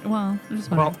 Well, I just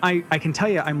wondering. Well, I can tell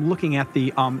you, I'm looking at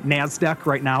the NASDAQ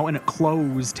right now, and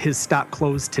his stock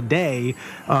closed today,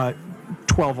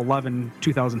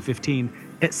 12/11/2015,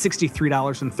 at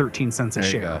 $63.13 a There you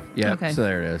share. go. Yeah. Okay. So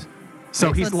there it is. So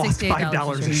Okay, he's so it's lost $68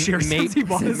 $5 a share since he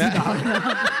bought his stock.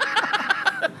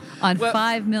 On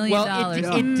 $5 million. Well,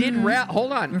 it did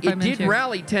hold on. It did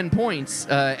rally 10 points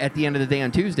at the end of the day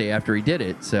on Tuesday after he did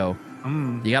it. So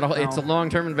you got it's a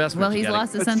long-term investment. Well, he's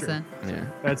lost it since then. Yeah,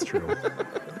 that's true.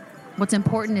 What's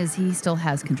important is he still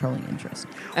has controlling interest.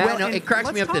 Well, no, it cracks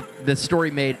me up that the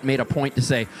story made a point to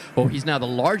say, "Oh, he's now the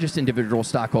largest individual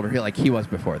stockholder here, like he was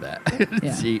before that."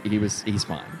 Yeah. he's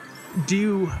fine.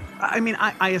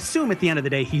 I assume at the end of the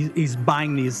day he's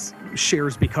buying these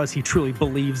shares because he truly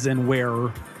believes in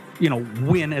where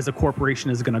Wynn as a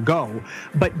corporation is going to go.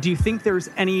 But do you think there's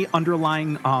any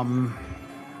underlying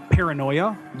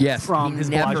paranoia from his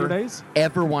Bellagio days?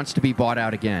 Ever wants to be bought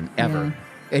out again, ever. Yeah.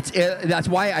 That's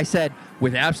why I said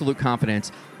with absolute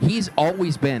confidence, he's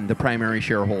always been the primary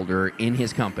shareholder in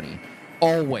his company.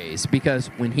 Always, because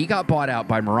when he got bought out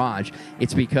by Mirage,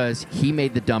 it's because he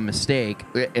made the dumb mistake.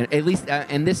 At least,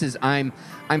 and this is I'm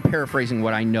paraphrasing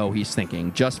what I know he's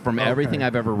thinking, just from everything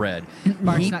I've ever read.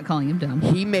 Mark's not calling him dumb.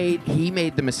 He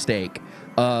made the mistake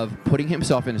of putting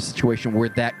himself in a situation where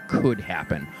that could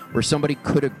happen, where somebody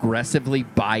could aggressively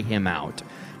buy him out.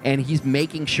 And he's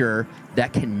making sure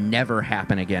that can never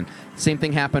happen again. Same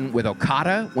thing happened with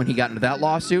Okada when he got into that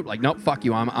lawsuit. Like, nope, fuck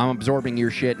you. I'm absorbing your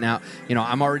shit now.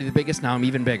 I'm already the biggest. Now I'm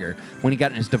even bigger. When he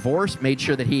got in his divorce, made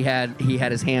sure that he had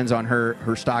his hands on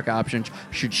her stock options.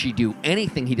 Should she do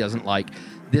anything he doesn't like,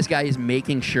 this guy is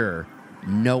making sure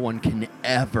no one can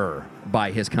ever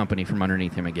buy his company from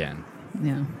underneath him again.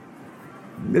 Yeah.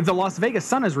 The Las Vegas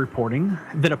Sun is reporting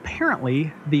that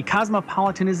apparently the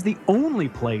Cosmopolitan is the only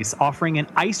place offering an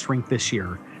ice rink this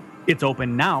year. It's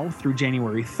open now through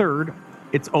January 3rd.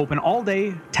 It's open all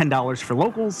day, $10 for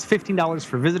locals, $15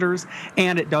 for visitors,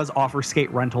 and it does offer skate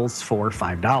rentals for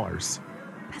 $5.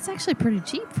 That's actually pretty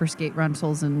cheap for skate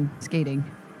rentals and skating.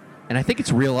 And I think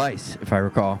it's real ice, if I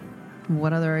recall.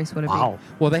 What other ice would it Wow.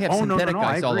 Well, they have Oh, synthetic no,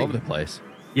 I ice all agree. over the place.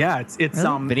 Yeah, it's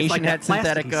Really? Venetian like had that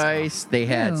synthetic plasticky ice. stuff. They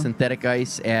had Ew. synthetic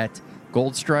ice at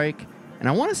Gold Strike, and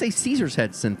I want to say Caesars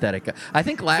had synthetic. I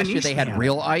think last year they had Venetian.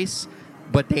 real ice,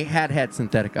 but they had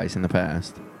synthetic ice in the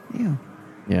past. be? Ew.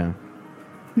 Yeah,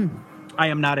 I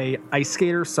am not a ice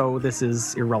skater, so this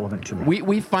is irrelevant to me.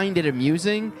 we find it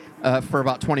amusing for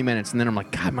about 20 minutes, and then I'm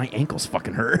like, God, my ankles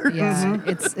fucking hurt. Yeah,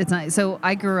 it's nice. So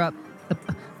I grew up.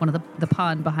 one of the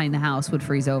pond behind the house would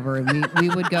freeze over, and we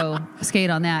would go skate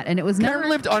on that. And it was never Karen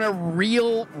lived on a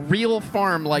real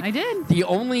farm. Like, I did. The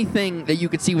only thing that you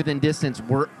could see within distance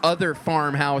were other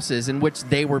farmhouses in which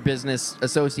they were business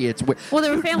associates with. Well, they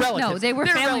were family. Relatives. No, they were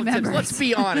They're family relatives. members. Let's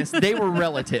be honest, they were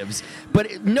relatives.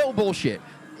 But no bullshit.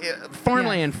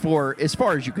 Farmland for as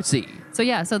far as you could see. So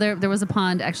yeah, so there was a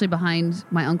pond actually behind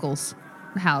my uncle's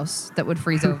house that would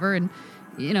freeze over, and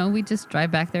we just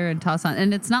drive back there and toss on.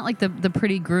 And it's not like the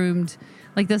pretty groomed,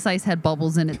 like this ice had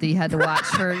bubbles in it that you had to watch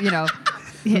for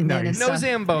hitting it and No stuff.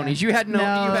 Zambonis. Yeah. You had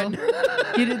no.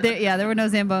 You did there were no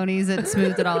Zambonis. It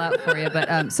smoothed it all out for you.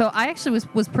 But so I actually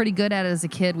was pretty good at it as a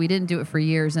kid. We didn't do it for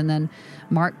years, and then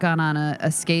Mark got on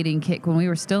a skating kick when we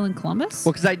were still in Columbus.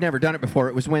 Well, because I'd never done it before.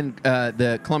 It was when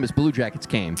the Columbus Blue Jackets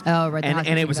came. Oh, right.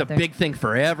 And it was a big thing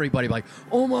for everybody. Like,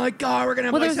 oh my God, we're gonna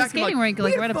have Well, ice there's a hockey. skating rink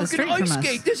like right up the street from ice us.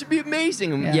 skate. This would be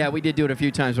amazing. And Yeah. we did do it a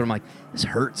few times, but I'm like, this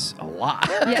hurts a lot.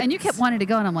 Yeah, and you kept wanting to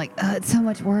go, and I'm like, it's so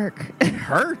much work. It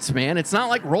hurts, man. It's not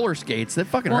like roller skates. That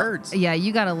fucking hurts. Yeah,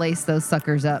 you got to lace those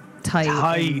suckers up tight.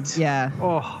 Tight. Yeah.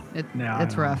 Oh,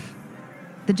 It's rough.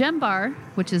 The Gem Bar,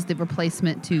 which is the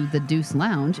replacement to the Deuce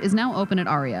Lounge, is now open at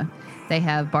Aria. They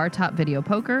have bar top video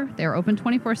poker. They are open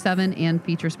 24/7 and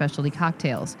feature specialty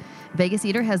cocktails. Vegas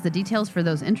Eater has the details for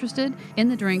those interested in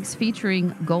the drinks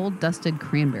featuring gold dusted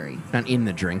cranberry. Not in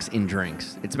the drinks, in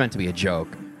drinks. It's meant to be a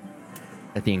joke.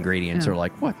 That the ingredients are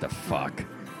like, what the fuck?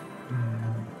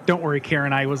 Don't worry,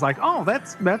 Karen. I was like, oh,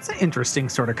 that's an interesting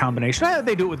sort of combination.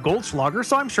 They do it with Goldschlager,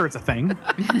 so I'm sure it's a thing.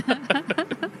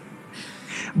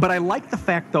 But I like the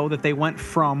fact, though, that they went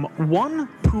from one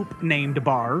poop-named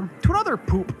bar to another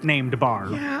poop-named bar.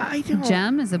 Yeah, I don't.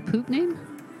 Gem is a poop name?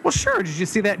 Well, sure. Did you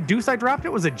see that deuce I dropped?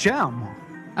 It was a gem.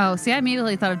 Oh, see, I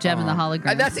immediately thought of Gem in the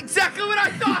hologram. That's exactly what I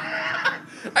thought.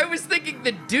 I was thinking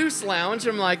the Deuce Lounge.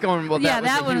 I'm like, going, well, Yeah,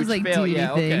 that that one was was a huge like fail. duty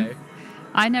Yeah, thing. okay.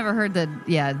 I never heard the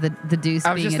Deuce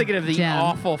I was being just thinking of the Gem.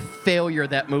 awful failure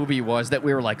that movie was, that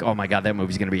we were like, oh my God, that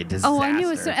movie's going to be a disaster. Oh, I knew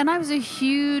it was, and I was a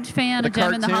huge fan of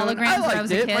Gem and the cartoon, Holograms I when I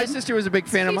was liked a kid. My sister was a big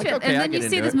fan. I'm like, Huge okay, fan. I And get then you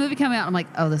see into this it. movie coming out, I'm like,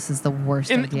 oh, this is the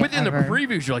worst idea Within ever. the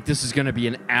previews, you're like, this is going to be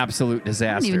an absolute I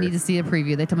disaster. didn't even need to see a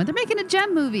preview. They told me they're making a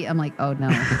Gem movie. I'm like, oh no,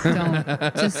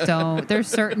 don't. There's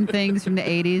certain things from the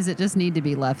 80s that just need to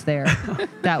be left there.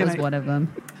 That was one of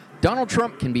them. Donald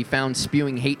Trump can be found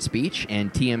spewing hate speech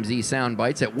and TMZ sound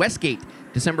bites at Westgate,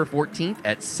 December 14th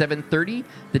at 7:30,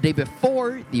 the day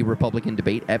before the Republican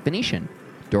debate at Venetian.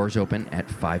 Doors open at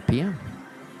 5 p.m.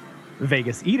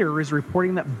 Vegas Eater is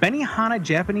reporting that Benihana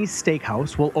Japanese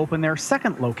Steakhouse will open their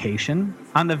second location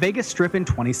on the Vegas Strip in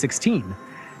 2016.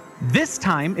 This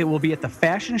time, it will be at the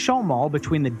Fashion Show Mall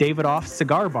between the Davidoff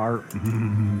Cigar Bar,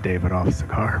 Davidoff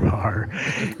Cigar Bar,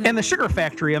 and the Sugar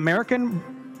Factory American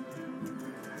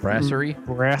Brasserie?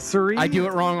 Brasserie. I do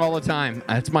it wrong all the time.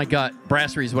 That's my gut.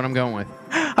 Brasserie is what I'm going with.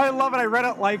 I love it. I read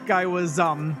it like I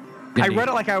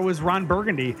was Ron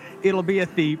Burgundy. It'll be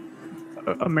at the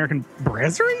American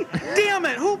Brasserie? Damn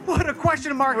it! Who put a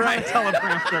question mark on the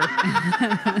teleprompter?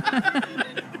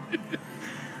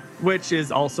 Which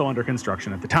is also under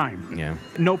construction at the time. Yeah.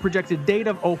 No projected date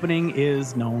of opening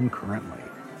is known currently.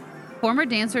 Former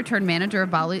dancer turned manager of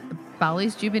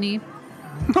Bally's Jubilee.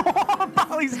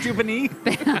 Bally's Jubilee.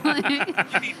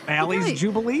 Bally's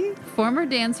Jubilee. Former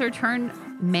dancer turned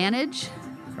manager.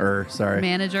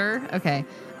 Okay,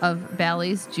 of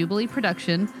Bally's Jubilee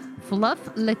production, Fluff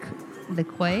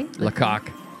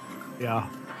Lecoq. Yeah.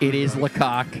 It is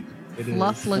Lecoq.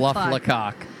 Fluff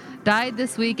Lecoq. Died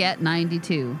this week at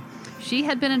 92. She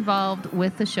had been involved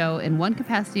with the show in one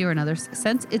capacity or another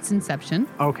since its inception.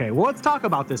 Okay, well, let's talk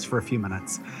about this for a few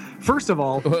minutes. First of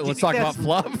all, let's talk about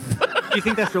Fluff. Do you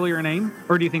think that's really her name,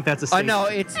 or do you think that's a stage? No,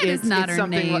 it's not her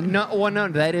something name. No,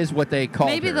 that is what they call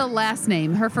Maybe her. the last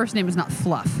name. Her first name is not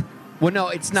Fluff. Well, no,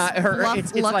 it's not her. Fluff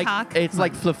It's Lecoq?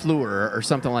 like Flafleur or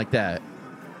something like that.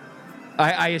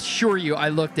 I assure you, I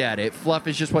looked at it. Fluff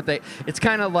is just what they. It's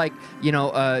kind of like,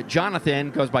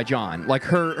 Jonathan goes by John. Like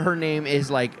her name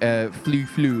is like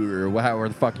Fleur, or however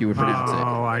the fuck you would pronounce it.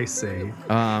 Oh, I see.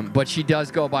 But she does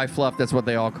go by Fluff. That's what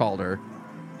they all called her.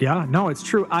 Yeah, no, it's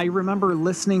true. I remember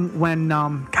listening when,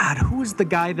 who was the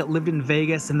guy that lived in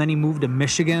Vegas and then he moved to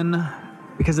Michigan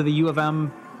because of the U of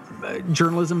M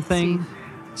journalism thing?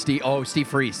 Steve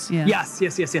Freese. Yeah. Yes.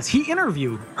 He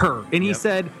interviewed her and he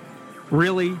said,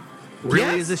 Really?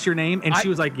 Yes. Is this your name? And she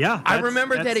was like, yeah. I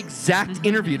remember that exact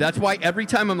interview. That's why every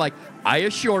time I'm like, I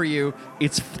assure you,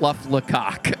 it's Fluff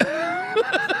Lecoq.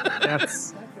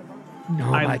 That's... Oh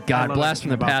my God! Blast from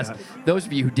the past. That. Those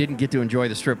of you who didn't get to enjoy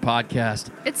the Strip podcast,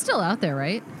 It's still out there,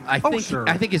 right? I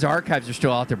think his archives are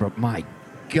still out there. But my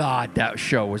God, that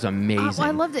show was amazing. Oh,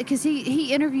 I loved it because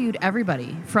he interviewed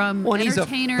everybody from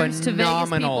entertainers to Vegas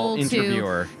people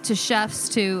interviewer. to chefs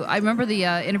to. I remember the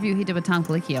interview he did with Tom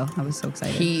Colicchio. I was so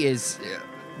excited. He is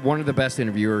one of the best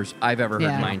interviewers I've ever heard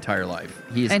in my entire life.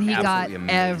 He got amazing.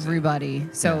 Everybody.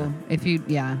 So if you've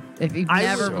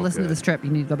never listened to this trip, you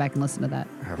need to go back and listen to that.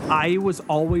 I was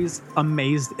always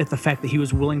amazed at the fact that he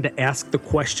was willing to ask the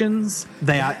questions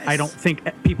that I don't think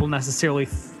people necessarily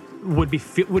would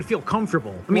feel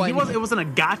comfortable. I mean, it wasn't a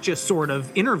gotcha sort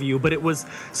of interview, but it was.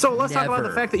 So let's talk about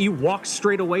the fact that you walked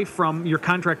straight away from your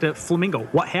contract at Flamingo.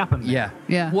 What happened? Yeah.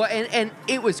 Well, and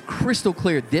it was crystal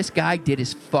clear. This guy did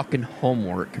his fucking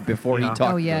homework before he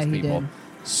talked to those people. Did.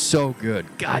 So good.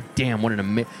 God damn, what an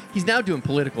amazing. He's now doing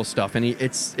political stuff, and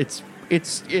it's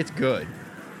good,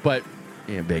 but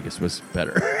Vegas was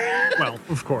better. Well,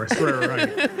 of course,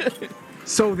 right.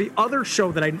 So the other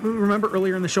show that I remember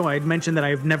earlier in the show, I had mentioned that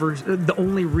the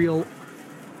only real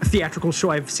theatrical show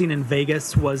I've seen in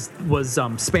Vegas was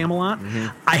Spamalot. Mm-hmm.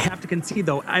 I have to concede,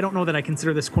 though, I don't know that I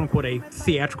consider this quote unquote a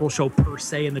theatrical show per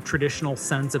se in the traditional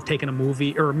sense of taking a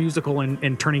movie or a musical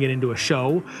and turning it into a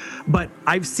show. But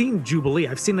I've seen Jubilee.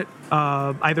 I've seen it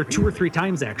either 2 or 3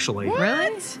 times, actually.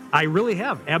 Really? I really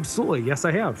have. Absolutely. Yes,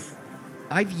 I have.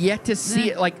 I've yet to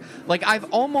see it. Like I've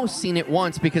almost seen it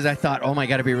once because I thought, oh my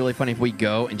God, it'd be really funny if we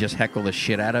go and just heckle the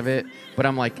shit out of it. But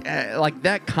I'm like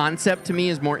that concept to me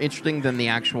is more interesting than the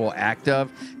actual act of,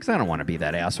 because I don't want to be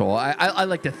that asshole. I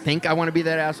like to think I want to be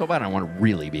that asshole, but I don't want to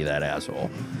really be that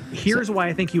asshole. Here's why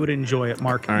I think you would enjoy it,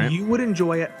 Mark. Right. You would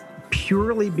enjoy it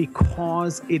purely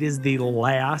because it is the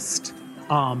last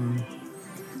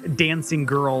dancing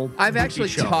girl. I've actually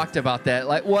talked about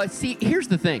that. See, here's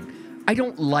the thing. I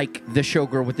don't like the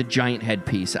showgirl with the giant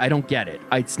headpiece. I don't get it.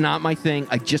 It's not my thing.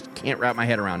 I just can't wrap my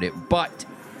head around it. But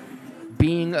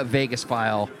being a Vegas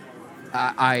file,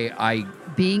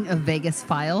 Being a Vegas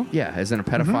file? Yeah, as in a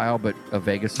pedophile, but a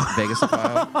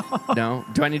Vegas-ophile. No?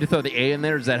 Do I need to throw the A in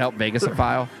there? Does that help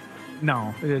Vegas-ophile?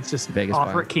 No, it's just Vegas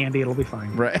offer it candy. It'll be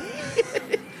fine. Right.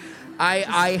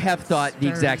 I have thought the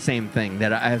exact same thing,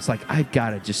 that I was like, I've got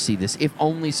to just see this, if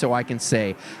only so I can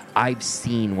say I've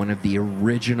seen one of the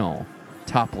original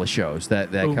topless shows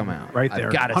that come out. Right there.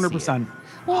 I've got to 100%.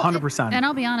 100%. And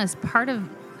I'll be honest, part of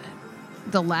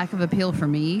the lack of appeal for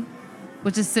me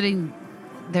was just sitting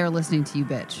there listening to you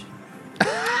bitch.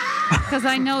 Because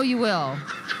I know you will.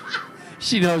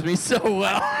 She knows me so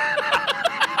well.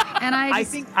 And I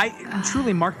think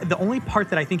truly, Mark, the only part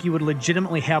that I think you would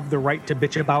legitimately have the right to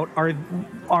bitch about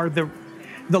are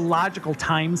the logical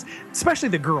times, especially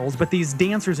the girls, but these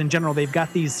dancers in general, they've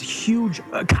got these huge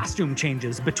costume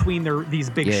changes between these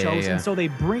big shows. And so they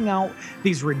bring out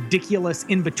these ridiculous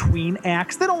in-between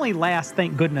acts that only last,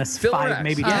 thank goodness, Filler 5, acts.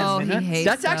 maybe 10 minutes.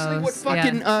 That's actually what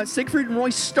fucking Siegfried and Roy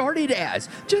started as.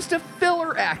 Just a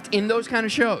filler act in those kind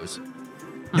of shows.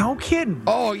 No kidding.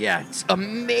 Oh, yeah. It's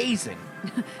amazing.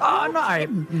 No, I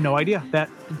have no idea. That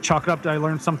chalk it up to I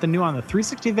learned something new on the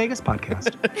 360 Vegas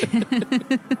podcast.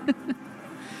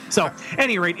 So, at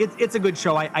any rate, it's a good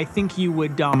show. I think you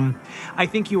would. I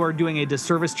think you are doing a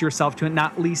disservice to yourself to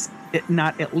not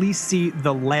at least see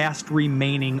the last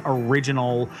remaining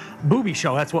original booby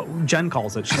show. That's what Jen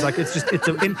calls it. She's like,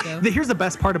 here's the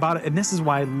best part about it, and this is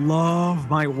why I love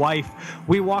my wife.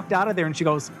 We walked out of there, and she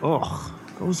goes, "Ugh,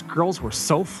 those girls were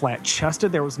so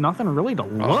flat-chested. There was nothing really to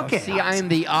look at." See, I'm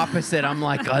the opposite. I'm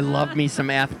like, I love me some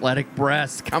athletic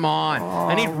breasts. Come on,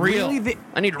 I need real. Really?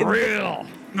 I need real.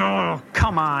 Oh,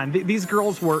 come on. These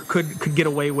girls could get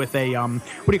away with a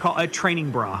a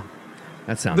training bra.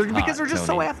 That sounds hot, because they're just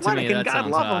Tony. so athletic, and God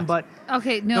love them. But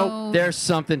okay, no. Nope. There's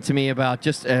something to me about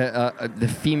just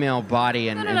the female body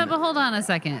and. No, but hold on a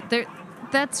second.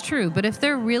 That's true. But if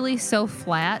they're really so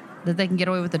flat that they can get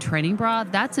away with a training bra,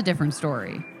 that's a different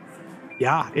story.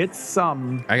 Yeah, it's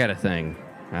I got a thing.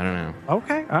 I don't know.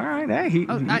 Okay, all right. Hey,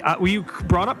 you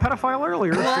brought up pedophile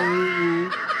earlier.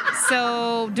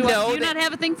 So do you not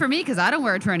have a thing for me? Because I don't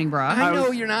wear a training bra. I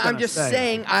know you're not. I'm just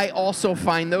saying I also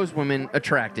find those women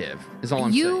attractive, is all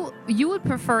I'm saying. You would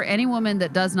prefer any woman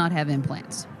that does not have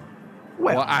implants.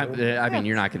 Well, I mean,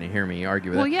 you're not going to hear me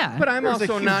argue with that. Well, yeah. But I'm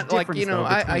also not like,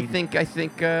 I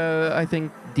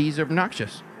think D's are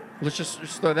obnoxious. Let's just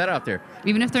throw that out there.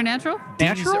 Even if they're natural?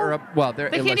 Natural? They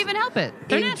can't even help it.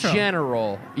 They're natural. In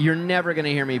general, you're never going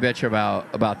to hear me bitch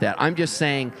about that. I'm just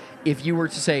saying, if you were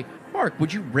to say, Mark,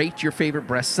 would you rate your favorite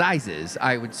breast sizes?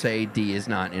 I would say D is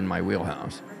not in my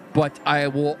wheelhouse. But I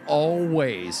will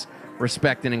always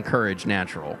respect and encourage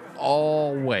natural.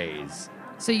 Always.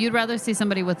 So you'd rather see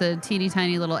somebody with a teeny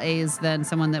tiny little A's than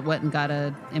someone that went and got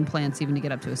implants even to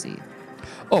get up to a C?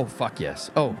 Oh, fuck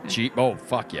yes. Oh, gee. Oh,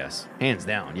 fuck yes. Hands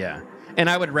down, yeah. And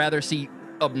I would rather see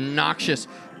obnoxious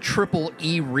triple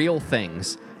E real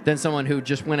things than someone who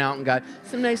just went out and got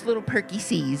some nice little perky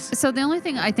C's. So the only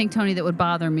thing I think, Tony, that would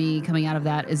bother me coming out of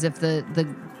that is if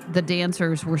the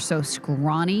dancers were so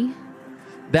scrawny.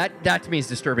 That to me is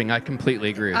disturbing. I completely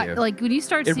agree with you. Like when you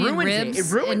start seeing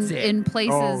ribs in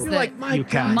places that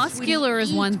muscular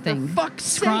is one thing.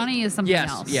 Scrawny is something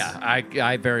else. Yeah,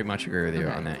 I very much agree with you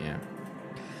on that, yeah.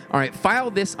 All right,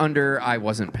 file this under I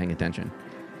wasn't paying attention.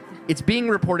 It's being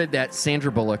reported that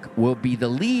Sandra Bullock will be the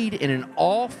lead in an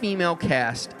all-female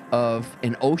cast of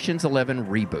an Ocean's 11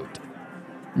 reboot.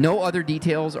 No other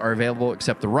details are available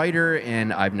except the writer,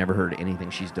 and I've never heard anything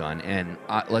she's done. And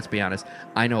let's be honest,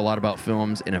 I know a lot about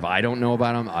films, and if I don't know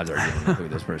about them, odds are you don't know who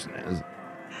this person is.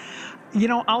 You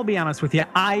know, I'll be honest with you.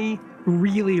 I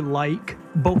really like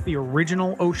both the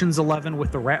original Ocean's 11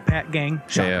 with the Rat Pack gang,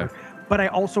 but I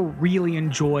also really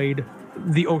enjoyed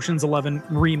the Ocean's 11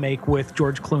 remake with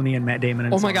George Clooney and Matt Damon.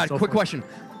 And oh my God, quick question.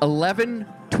 11,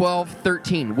 12,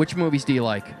 13, which movies do you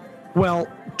like? Well,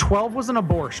 12 was an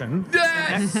abortion.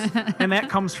 Yes! And that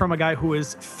comes from a guy who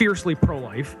is fiercely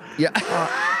pro-life. Yeah.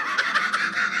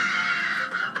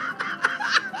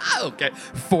 Okay,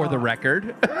 for the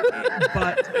record.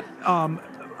 But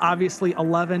obviously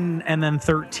 11 and then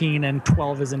 13 and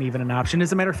 12 isn't even an option.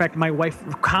 As a matter of fact, my wife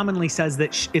commonly says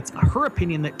that it's her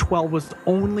opinion that 12 was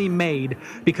only made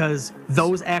because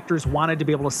those actors wanted to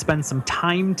be able to spend some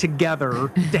time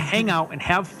together to hang out and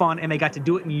have fun, and they got to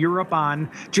do it in Europe on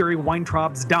Jerry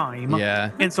Weintraub's dime. Yeah.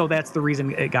 And so that's the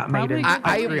reason it got made.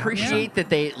 I appreciate that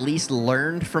they at least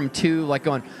learned from 2, like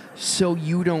going, so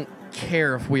you don't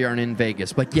care if we aren't in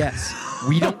Vegas. But yes,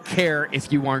 we don't care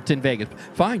if you aren't in Vegas.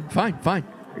 Fine.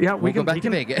 Yeah, we'll go back to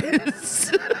Vegas.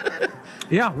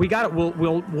 Yeah, we got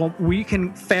it. We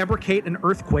can fabricate an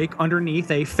earthquake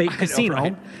underneath a fake casino.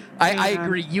 Right? I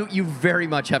agree. You very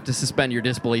much have to suspend your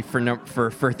disbelief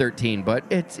for 13, but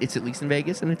it's at least in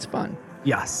Vegas and it's fun.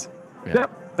 Yes. Yeah.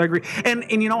 Yep. I agree. And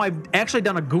you know, I've actually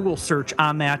done a Google search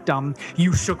on that.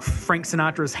 You shook Frank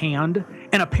Sinatra's hand,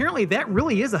 and apparently that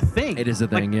really is a thing. It is a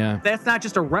thing, yeah. That's not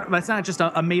just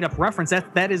a made up reference.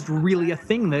 That is really a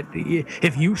thing. That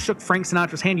if you shook Frank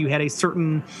Sinatra's hand, you had a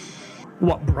certain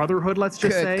brotherhood. Let's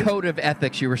just say code of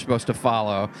ethics you were supposed to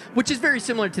follow, which is very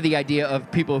similar to the idea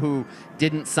of people who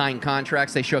didn't sign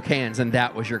contracts. They shook hands, and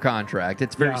that was your contract.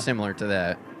 It's very similar to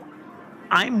that.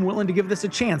 I'm willing to give this a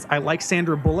chance. I like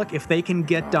Sandra Bullock. If they can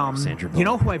get, you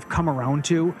know who I've come around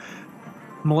to?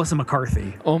 Melissa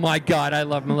McCarthy. Oh my God, I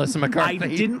love Melissa McCarthy. I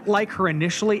didn't like her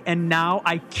initially, and now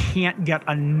I can't get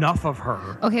enough of her.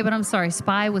 Okay, but I'm sorry,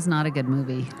 Spy was not a good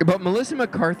movie. But Melissa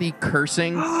McCarthy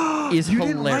cursing is you hilarious.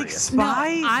 Didn't like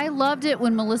Spy? No, I loved it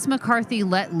when Melissa McCarthy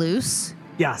let loose.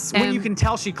 Yes, when you can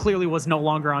tell she clearly was no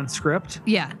longer on script.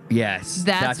 Yeah. Yes.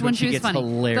 That's when she was gets funny.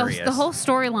 Hilarious. The whole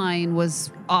storyline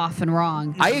was off and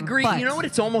wrong. I agree. You know what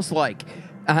it's almost like?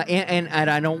 And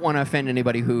I don't want to offend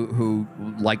anybody who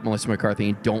like Melissa McCarthy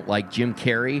and don't like Jim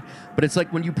Carrey, but it's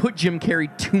like when you put Jim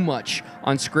Carrey too much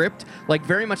on script, like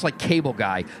very much like Cable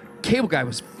Guy. Cable Guy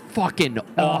was fucking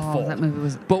awful. That movie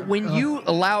was. But when you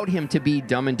allowed him to be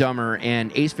Dumb and Dumber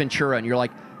and Ace Ventura, and you're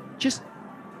like, just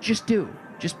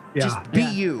be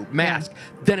you, mask.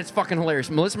 Then it's fucking hilarious.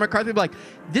 Melissa McCarthy would be like,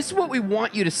 this is what we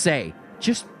want you to say.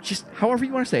 Just however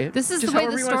you want to say it. This is just the way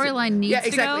the storyline needs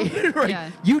to go. Right.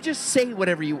 Yeah. You just say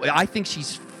whatever you. I think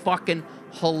she's fucking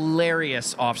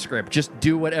hilarious off script. Just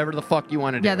do whatever the fuck you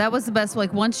want to do. Yeah, that was the best.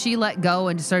 Like once she let go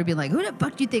and just started being like, "Who the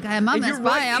fuck do you think I am? I'm a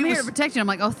spy. I'm here to protect you." I'm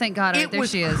like, "Oh, thank God, there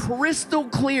she is." It was crystal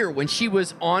clear when she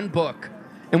was on book,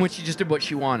 and when she just did what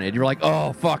she wanted. You're like,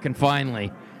 "Oh, fucking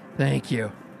finally, thank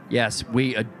you." Yes,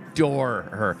 we adore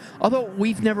her. Although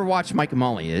we've never watched Mike and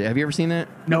Molly. Have you ever seen that?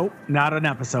 Nope, not an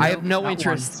episode. I have no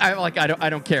interest. I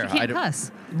don't care. You can't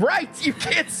cuss. Right, you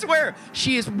can't swear.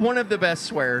 She is one of the best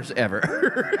swearers ever.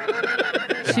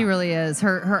 She really is.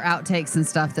 Her outtakes and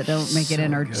stuff that don't make it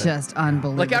in are just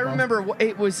unbelievable. Like I remember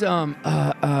it was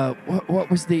what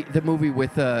was the movie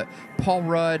with Paul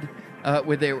Rudd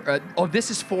where they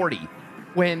This Is 40.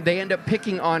 When they end up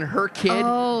picking on her kid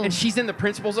and she's in the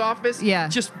principal's office,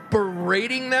 just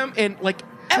berating them and like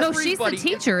everybody. No, she's the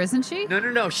teacher, isn't she?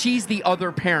 No. She's the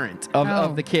other parent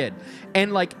of the kid.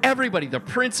 And like everybody, the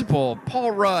principal,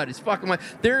 Paul Rudd is fucking,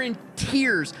 they're in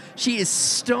tears. She is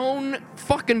stone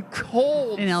fucking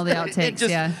cold. In all the outtakes,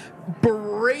 just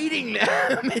berating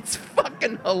them. It's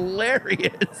fucking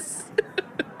hilarious.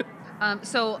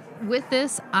 So with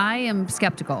this, I am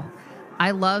skeptical.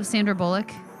 I love Sandra Bullock.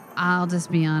 I'll just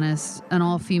be honest, an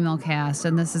all-female cast,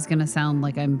 and this is going to sound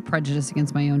like I'm prejudiced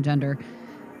against my own gender.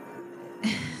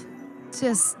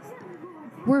 Just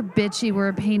We're bitchy. We're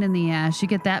a pain in the ass. You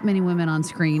get that many women on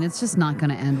screen, it's just not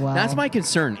going to end well. That's my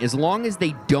concern. As long as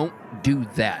they don't do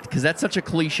that, because that's such a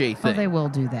cliche thing. Oh, they will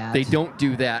do that. They don't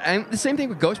do that. And the same thing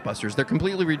with Ghostbusters. They're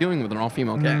completely redoing with an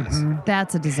all-female cast.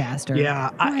 That's a disaster. Yeah,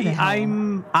 I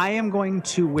am going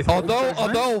to withhold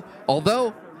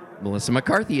Although Melissa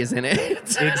McCarthy is in it.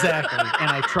 Exactly, and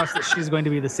I trust that she's going to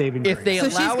be the saving grace. If they So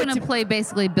she's allow going it to play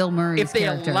basically Bill Murray's if they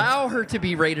character. allow her to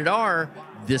be rated R,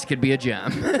 this could be a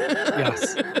gem.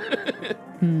 Yes.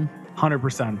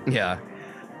 100%. Yeah.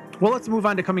 Well, let's move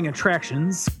on to coming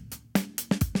attractions.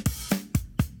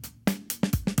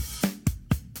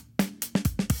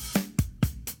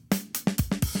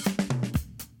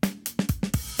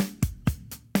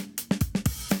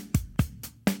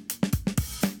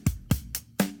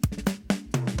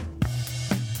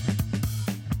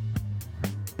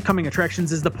 Coming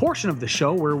attractions is the portion of the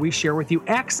show where we share with you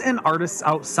acts and artists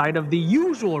outside of the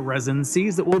usual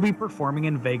residencies that will be performing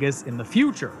in Vegas in the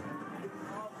future.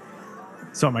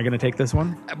 So am I going to take this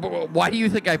one? Why do you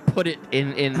think I put it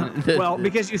in the... Well,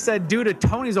 because you said due to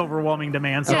Tony's overwhelming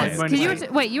demand. So Yes, I'm going because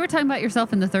to you were talking about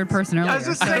yourself in the third person earlier. I was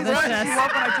just saying, what? You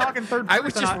love when I talk in third person. I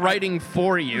was just writing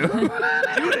for you.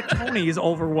 Due to Tony's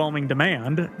overwhelming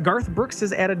demand, Garth Brooks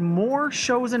has added more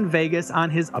shows in Vegas on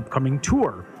his upcoming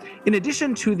tour. In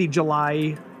addition to the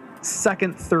July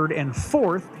 2nd, 3rd, and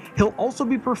 4th, he'll also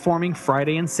be performing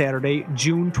Friday and Saturday,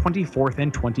 June 24th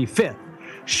and 25th.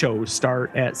 Shows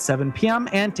start at 7 p.m.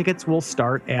 and tickets will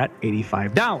start at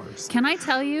 $85. Can I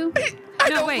tell you? I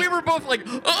know, we were both like,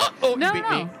 you beat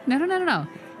me. No.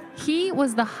 He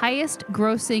was the highest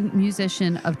grossing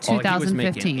musician of 2015. He was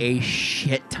making a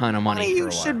shit ton of money for a You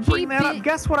while. should bring that up.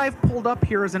 Guess what I've pulled up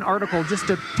here as an article just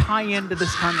to tie into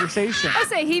this conversation. I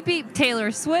say he beat Taylor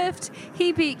Swift.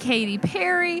 He beat Katy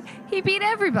Perry. He beat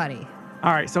everybody.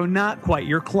 All right, so not quite.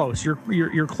 You're close.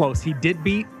 You're close. He did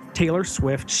beat Taylor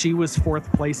Swift. She was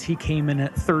 4th place. He came in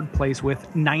at 3rd place with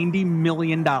 $90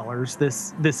 million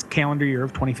this calendar year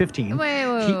of 2015.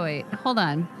 Wait. Hold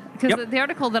on. Because the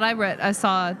article that I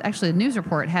saw, actually a news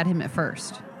report had him at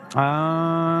first.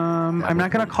 I'm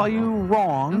not going to call you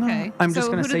wrong. Okay. I'm just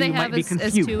So going to who do say they you might have be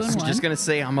as 2 confused. and I'm 1? just going to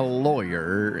say I'm a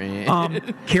lawyer.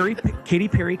 Katy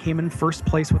Perry came in 1st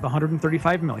place with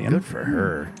 $135 million. Good for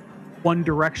her. One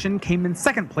Direction came in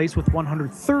 2nd place with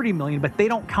 $130 million, but they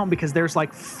don't count because there's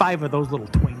like 5 of those little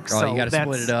twinks. Oh, so you got to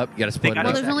split it up. You got to split it Well,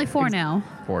 up. there's only 4 now.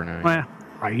 4 now. Well,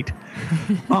 right.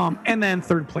 And then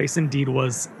 3rd place indeed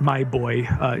was my boy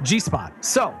G-Spot.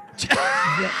 So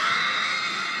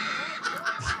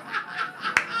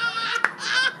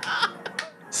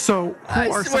I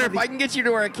swear, if I can get you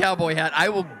to wear a cowboy hat, I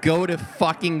will go to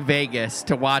fucking Vegas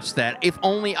to watch that. If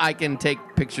only I can take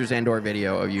pictures and/or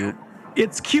video of you.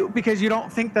 It's cute because you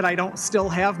don't think that I don't still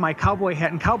have my cowboy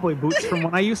hat and cowboy boots from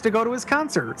when I used to go to his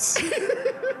concerts.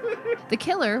 The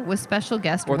Killer was special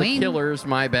guest Or Wayne. the Killers,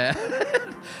 my bad.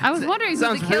 I was wondering who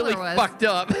Sounds the Killer really was. fucked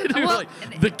up. Well,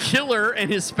 the Killer and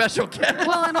his special guest.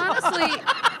 Well, and honestly,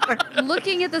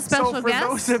 looking at the special So for guest,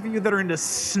 those of you that are into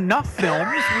snuff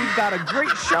films, we've got a great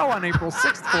show on April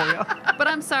 6th for you. but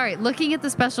I'm sorry, looking at the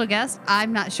special guest,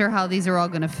 I'm not sure how these are all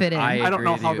going to fit in. I don't agree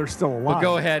know with how you. they're still alive. But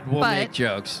go ahead, we'll But- make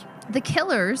jokes. The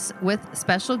Killers with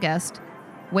special guest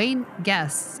Wayne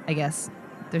Guests, I guess.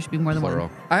 There should be more than Plural.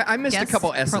 one. I missed Guests, a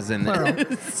couple S's in plural. there.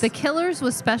 The Killers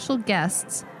with special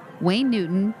guests Wayne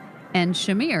Newton and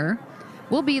Shamir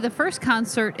will be the first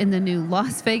concert in the new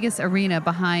Las Vegas arena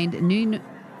behind Nanu.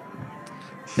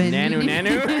 Nanu.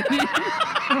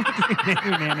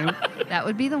 That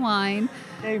would be the wine.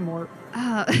 Hey, Mort.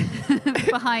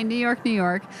 Behind New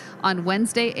York on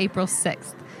Wednesday, April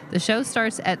 6th. The show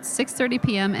starts at 6:30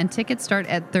 p.m. and tickets start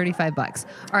at $35.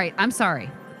 All right, I'm sorry.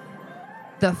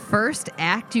 The first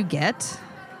act you get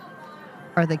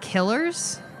are the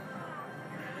Killers.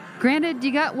 Granted,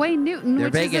 you got Wayne Newton, They're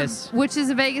which Vegas. is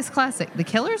a Vegas classic. The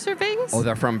Killers are Vegas? Oh,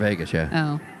 they're from Vegas, yeah.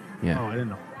 Oh. Yeah. Oh, I didn't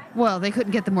know. Well, they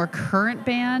couldn't get the more current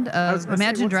band was of gonna say, Imagine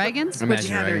what's the- Dragons.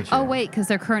 Imagine yeah, Dragons. Oh, yeah. wait, because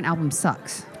their current album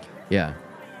sucks. Yeah.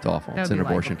 It's awful. That It's would an be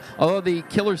abortion. Although the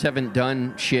Killers haven't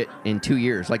done shit in 2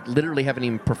 years. Like, literally haven't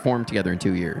even performed together in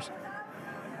 2 years.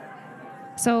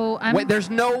 So I'm. Wait, there's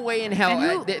no way in hell.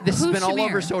 And who- This has who's been all Shamir?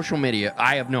 over social media.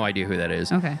 I have no idea who that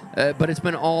is. Okay. But it's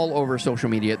been all over social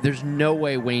media. There's no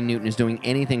way Wayne Newton is doing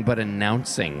anything but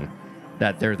announcing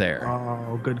that they're there.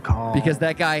 Oh, good call. Because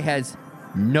that guy has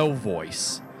no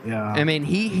voice. yeah. I mean,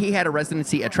 he had a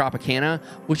residency at Tropicana,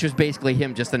 which was basically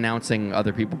him just announcing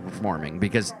other people performing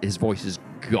because his voice is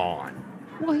gone.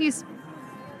 Well, he's.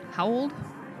 How old?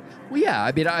 Well, yeah,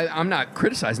 I mean, I'm not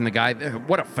criticizing the guy.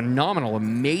 What a phenomenal,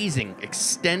 amazing,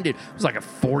 extended, it was like a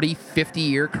 40,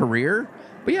 50-year career.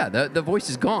 But yeah, the voice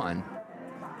is gone.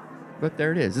 but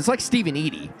there it is. It's like Steve and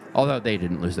Edie, although they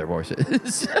didn't lose their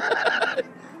voices.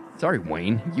 Sorry,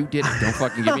 Wayne. You did it. Don't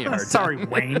fucking give me a hard time. Sorry,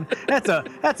 Wayne. That's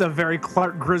a very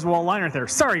Clark Griswold line right there.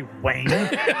 Sorry, Wayne.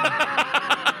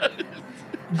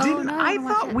 I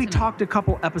thought we talked a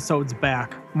couple episodes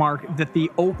back, Mark, that the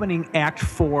opening act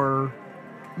for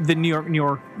the New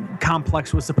York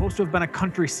complex was supposed to have been a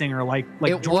country singer like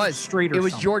George Strait or something. It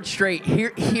was George Strait.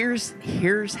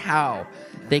 Here's how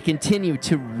they continue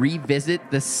to revisit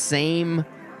the same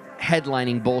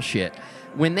headlining bullshit.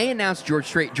 When they announced George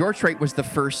Strait was the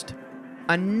first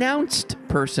announced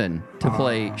person to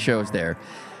play shows there.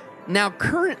 Now,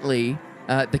 currently,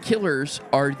 the Killers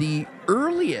are the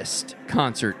earliest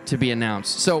concert to be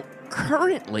announced. So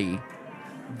currently,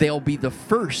 they'll be the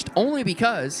first, only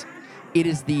because it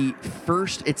is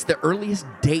it's the earliest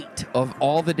date of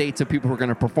all the dates of people who are going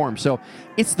to perform. So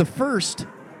it's the first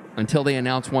until they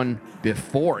announce one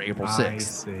before April 6th. I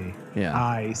see. Yeah.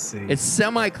 I see. It's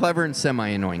semi-clever and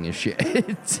semi-annoying as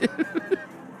shit.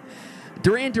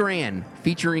 Duran Duran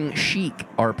featuring Chic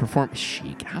are performing...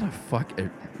 Chic? How the fuck...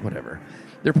 Whatever.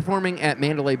 They're performing at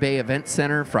Mandalay Bay Event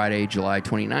Center Friday, July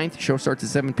 29th. Show starts at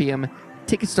 7 p.m.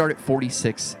 Tickets start at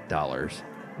 $46.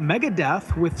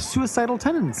 Megadeth with Suicidal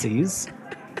Tendencies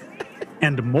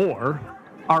and more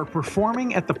are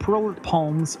performing at the Pearl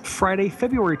Palms Friday,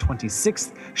 February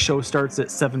 26th. Show starts at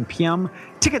 7 p.m.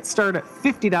 Tickets start at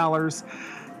 $50.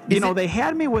 They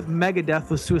had me with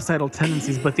Megadeth with Suicidal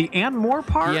Tendencies, but the and more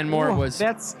part... The and more was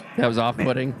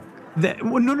off-putting?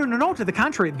 No. To the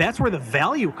contrary, that's where the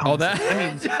value comes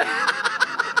from.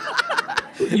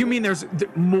 You mean there's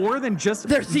more than just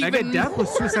Megadeth with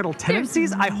Suicidal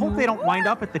Tendencies? I hope they don't wind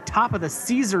up at the top of the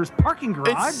Caesars parking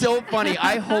garage. It's so funny.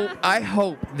 I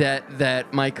hope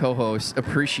that my co-hosts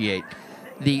appreciate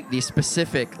the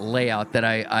specific layout that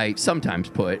I sometimes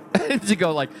put to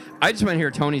go like, I just want to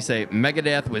hear Tony say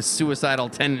Megadeth with Suicidal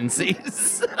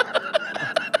Tendencies.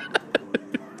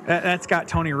 That's got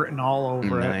Tony written all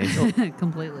over it.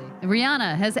 Completely.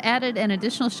 Rihanna has added an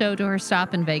additional show to her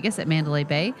stop in Vegas at Mandalay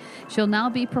Bay. She'll now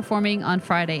be performing on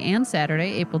Friday and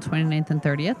Saturday, April 29th and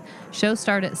 30th. Shows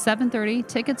start at 7:30.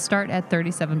 Tickets start at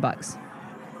 $37.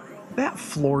 That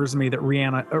floors me that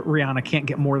Rihanna can't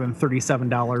get more than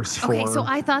 $37 for. Okay, so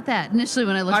I thought that initially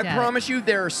when I looked at it. I promise you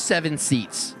there are 7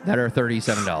 seats that are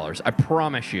 $37. I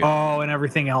promise you. Oh, and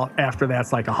everything else after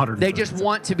that's like $100. They just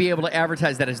want to be able to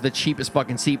advertise that as the cheapest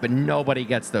fucking seat, but nobody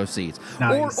gets those seats.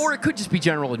 Nice. Or it could just be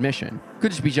general admission.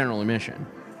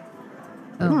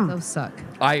 Oh, those suck.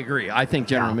 I agree. I think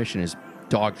general admission is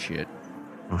dog shit.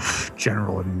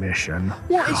 General admission.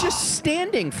 Well, it's just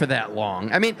standing for that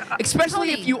long. I mean,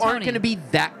 especially if you aren't going to be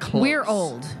that close. We're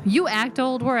old. You act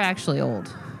old. We're actually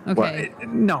old. Okay.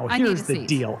 Well, here's the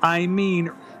deal. I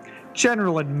mean,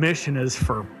 general admission is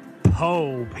for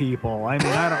po people. I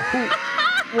mean,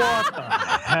 what the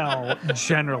hell?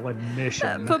 General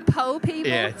admission. For po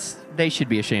people? Yeah, they should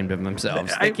be ashamed of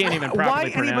themselves. They can't even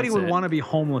properly pronounce it. Why anybody would want to be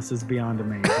homeless is beyond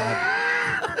me.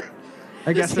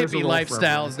 I guess this hippie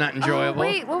lifestyle is not enjoyable. Oh,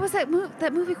 wait, what was that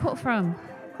movie quote from?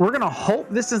 We're going to hope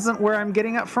this isn't where I'm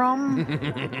getting it from.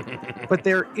 But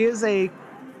there is a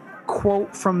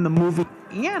quote from the movie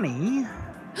Annie.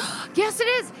 Yes, it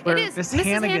is. Where it is. Miss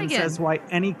Hannigan says why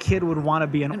any kid would want to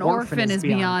be an orphan is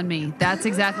beyond me. That's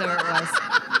exactly where it was.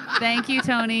 Thank you,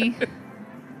 Tony.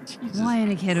 Jesus why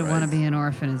any kid would want to be an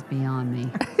orphan is beyond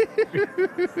me.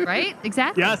 Right?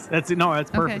 Exactly. Yes, that's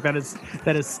perfect.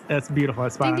 Okay. That's beautiful.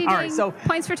 That's spot on. All right, so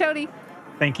points for Tony.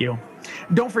 Thank you.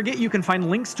 Don't forget you can find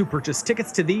links to purchase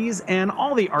tickets to these and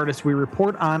all the artists we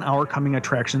report on our coming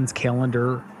attractions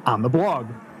calendar on the blog.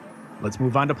 Let's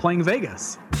move on to Playing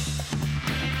Vegas.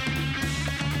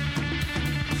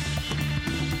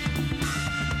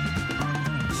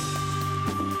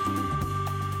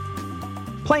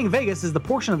 Playing Vegas is the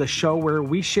portion of the show where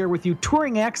we share with you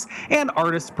touring acts and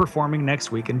artists performing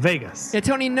next week in Vegas. Yeah,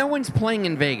 Tony, no one's playing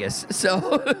in Vegas.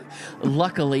 So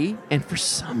luckily, and for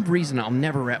some reason I'll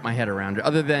never wrap my head around it,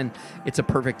 other than it's a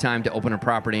perfect time to open a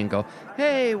property and go,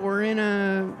 hey, we're in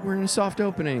a soft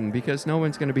opening because no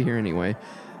one's going to be here anyway.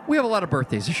 We have a lot of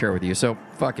birthdays to share with you, so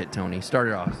fuck it, Tony. Start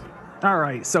it off. All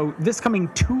right, so this coming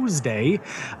Tuesday,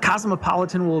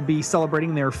 Cosmopolitan will be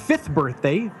celebrating their 5th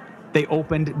birthday. They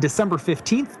opened December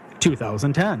 15th,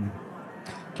 2010.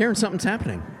 Karen, something's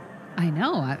happening. I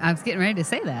know. I was getting ready to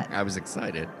say that. I was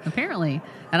excited. Apparently.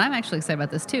 And I'm actually excited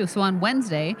about this, too. So on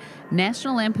Wednesday,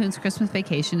 National Lampoon's Christmas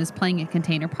Vacation is playing at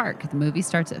Container Park. The movie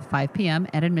starts at 5 p.m.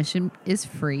 and admission is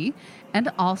free. And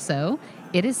also,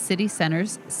 it is City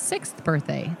Center's 6th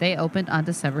birthday. They opened on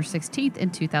December 16th in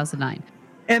 2009.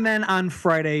 And then on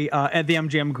Friday at the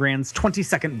MGM Grand's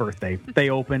 22nd birthday, they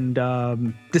opened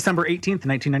December 18th,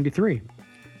 1993.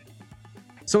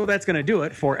 So that's going to do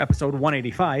it for episode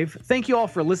 185. Thank you all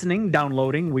for listening,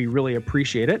 downloading. We really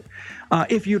appreciate it.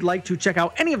 If you'd like to check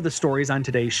out any of the stories on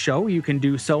today's show, you can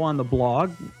do so on the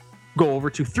blog. Go over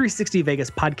to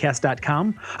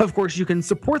 360vegaspodcast.com. Of course, you can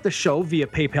support the show via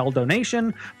PayPal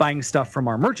donation, buying stuff from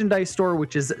our merchandise store,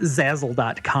 which is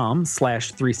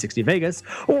zazzle.com/360vegas,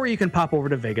 or you can pop over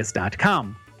to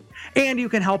vegas.com. And you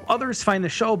can help others find the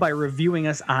show by reviewing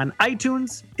us on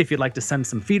iTunes. If you'd like to send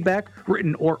some feedback,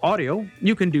 written or audio,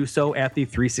 you can do so at the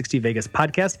 360Vegas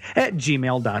podcast at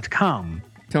gmail.com.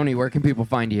 Tony, where can people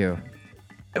find you?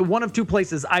 One of two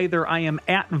places. Either I am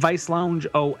at Vice Lounge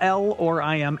OL or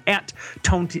I am at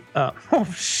Tonti.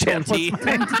 Tonti.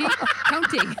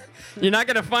 Tonti. You're not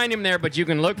going to find him there, but you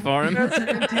can look for him. That's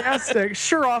fantastic.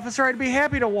 Sure, officer. I'd be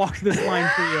happy to walk this line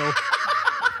for you.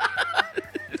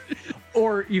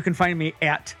 Or you can find me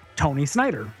at Tony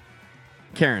Snyder.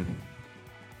 Karen.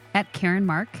 At Karen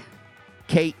Mark.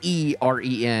 Keren.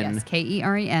 Yes,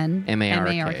 Keren.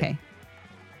 MARK.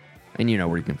 And you know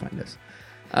where you can find us.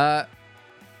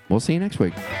 We'll see you next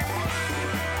week.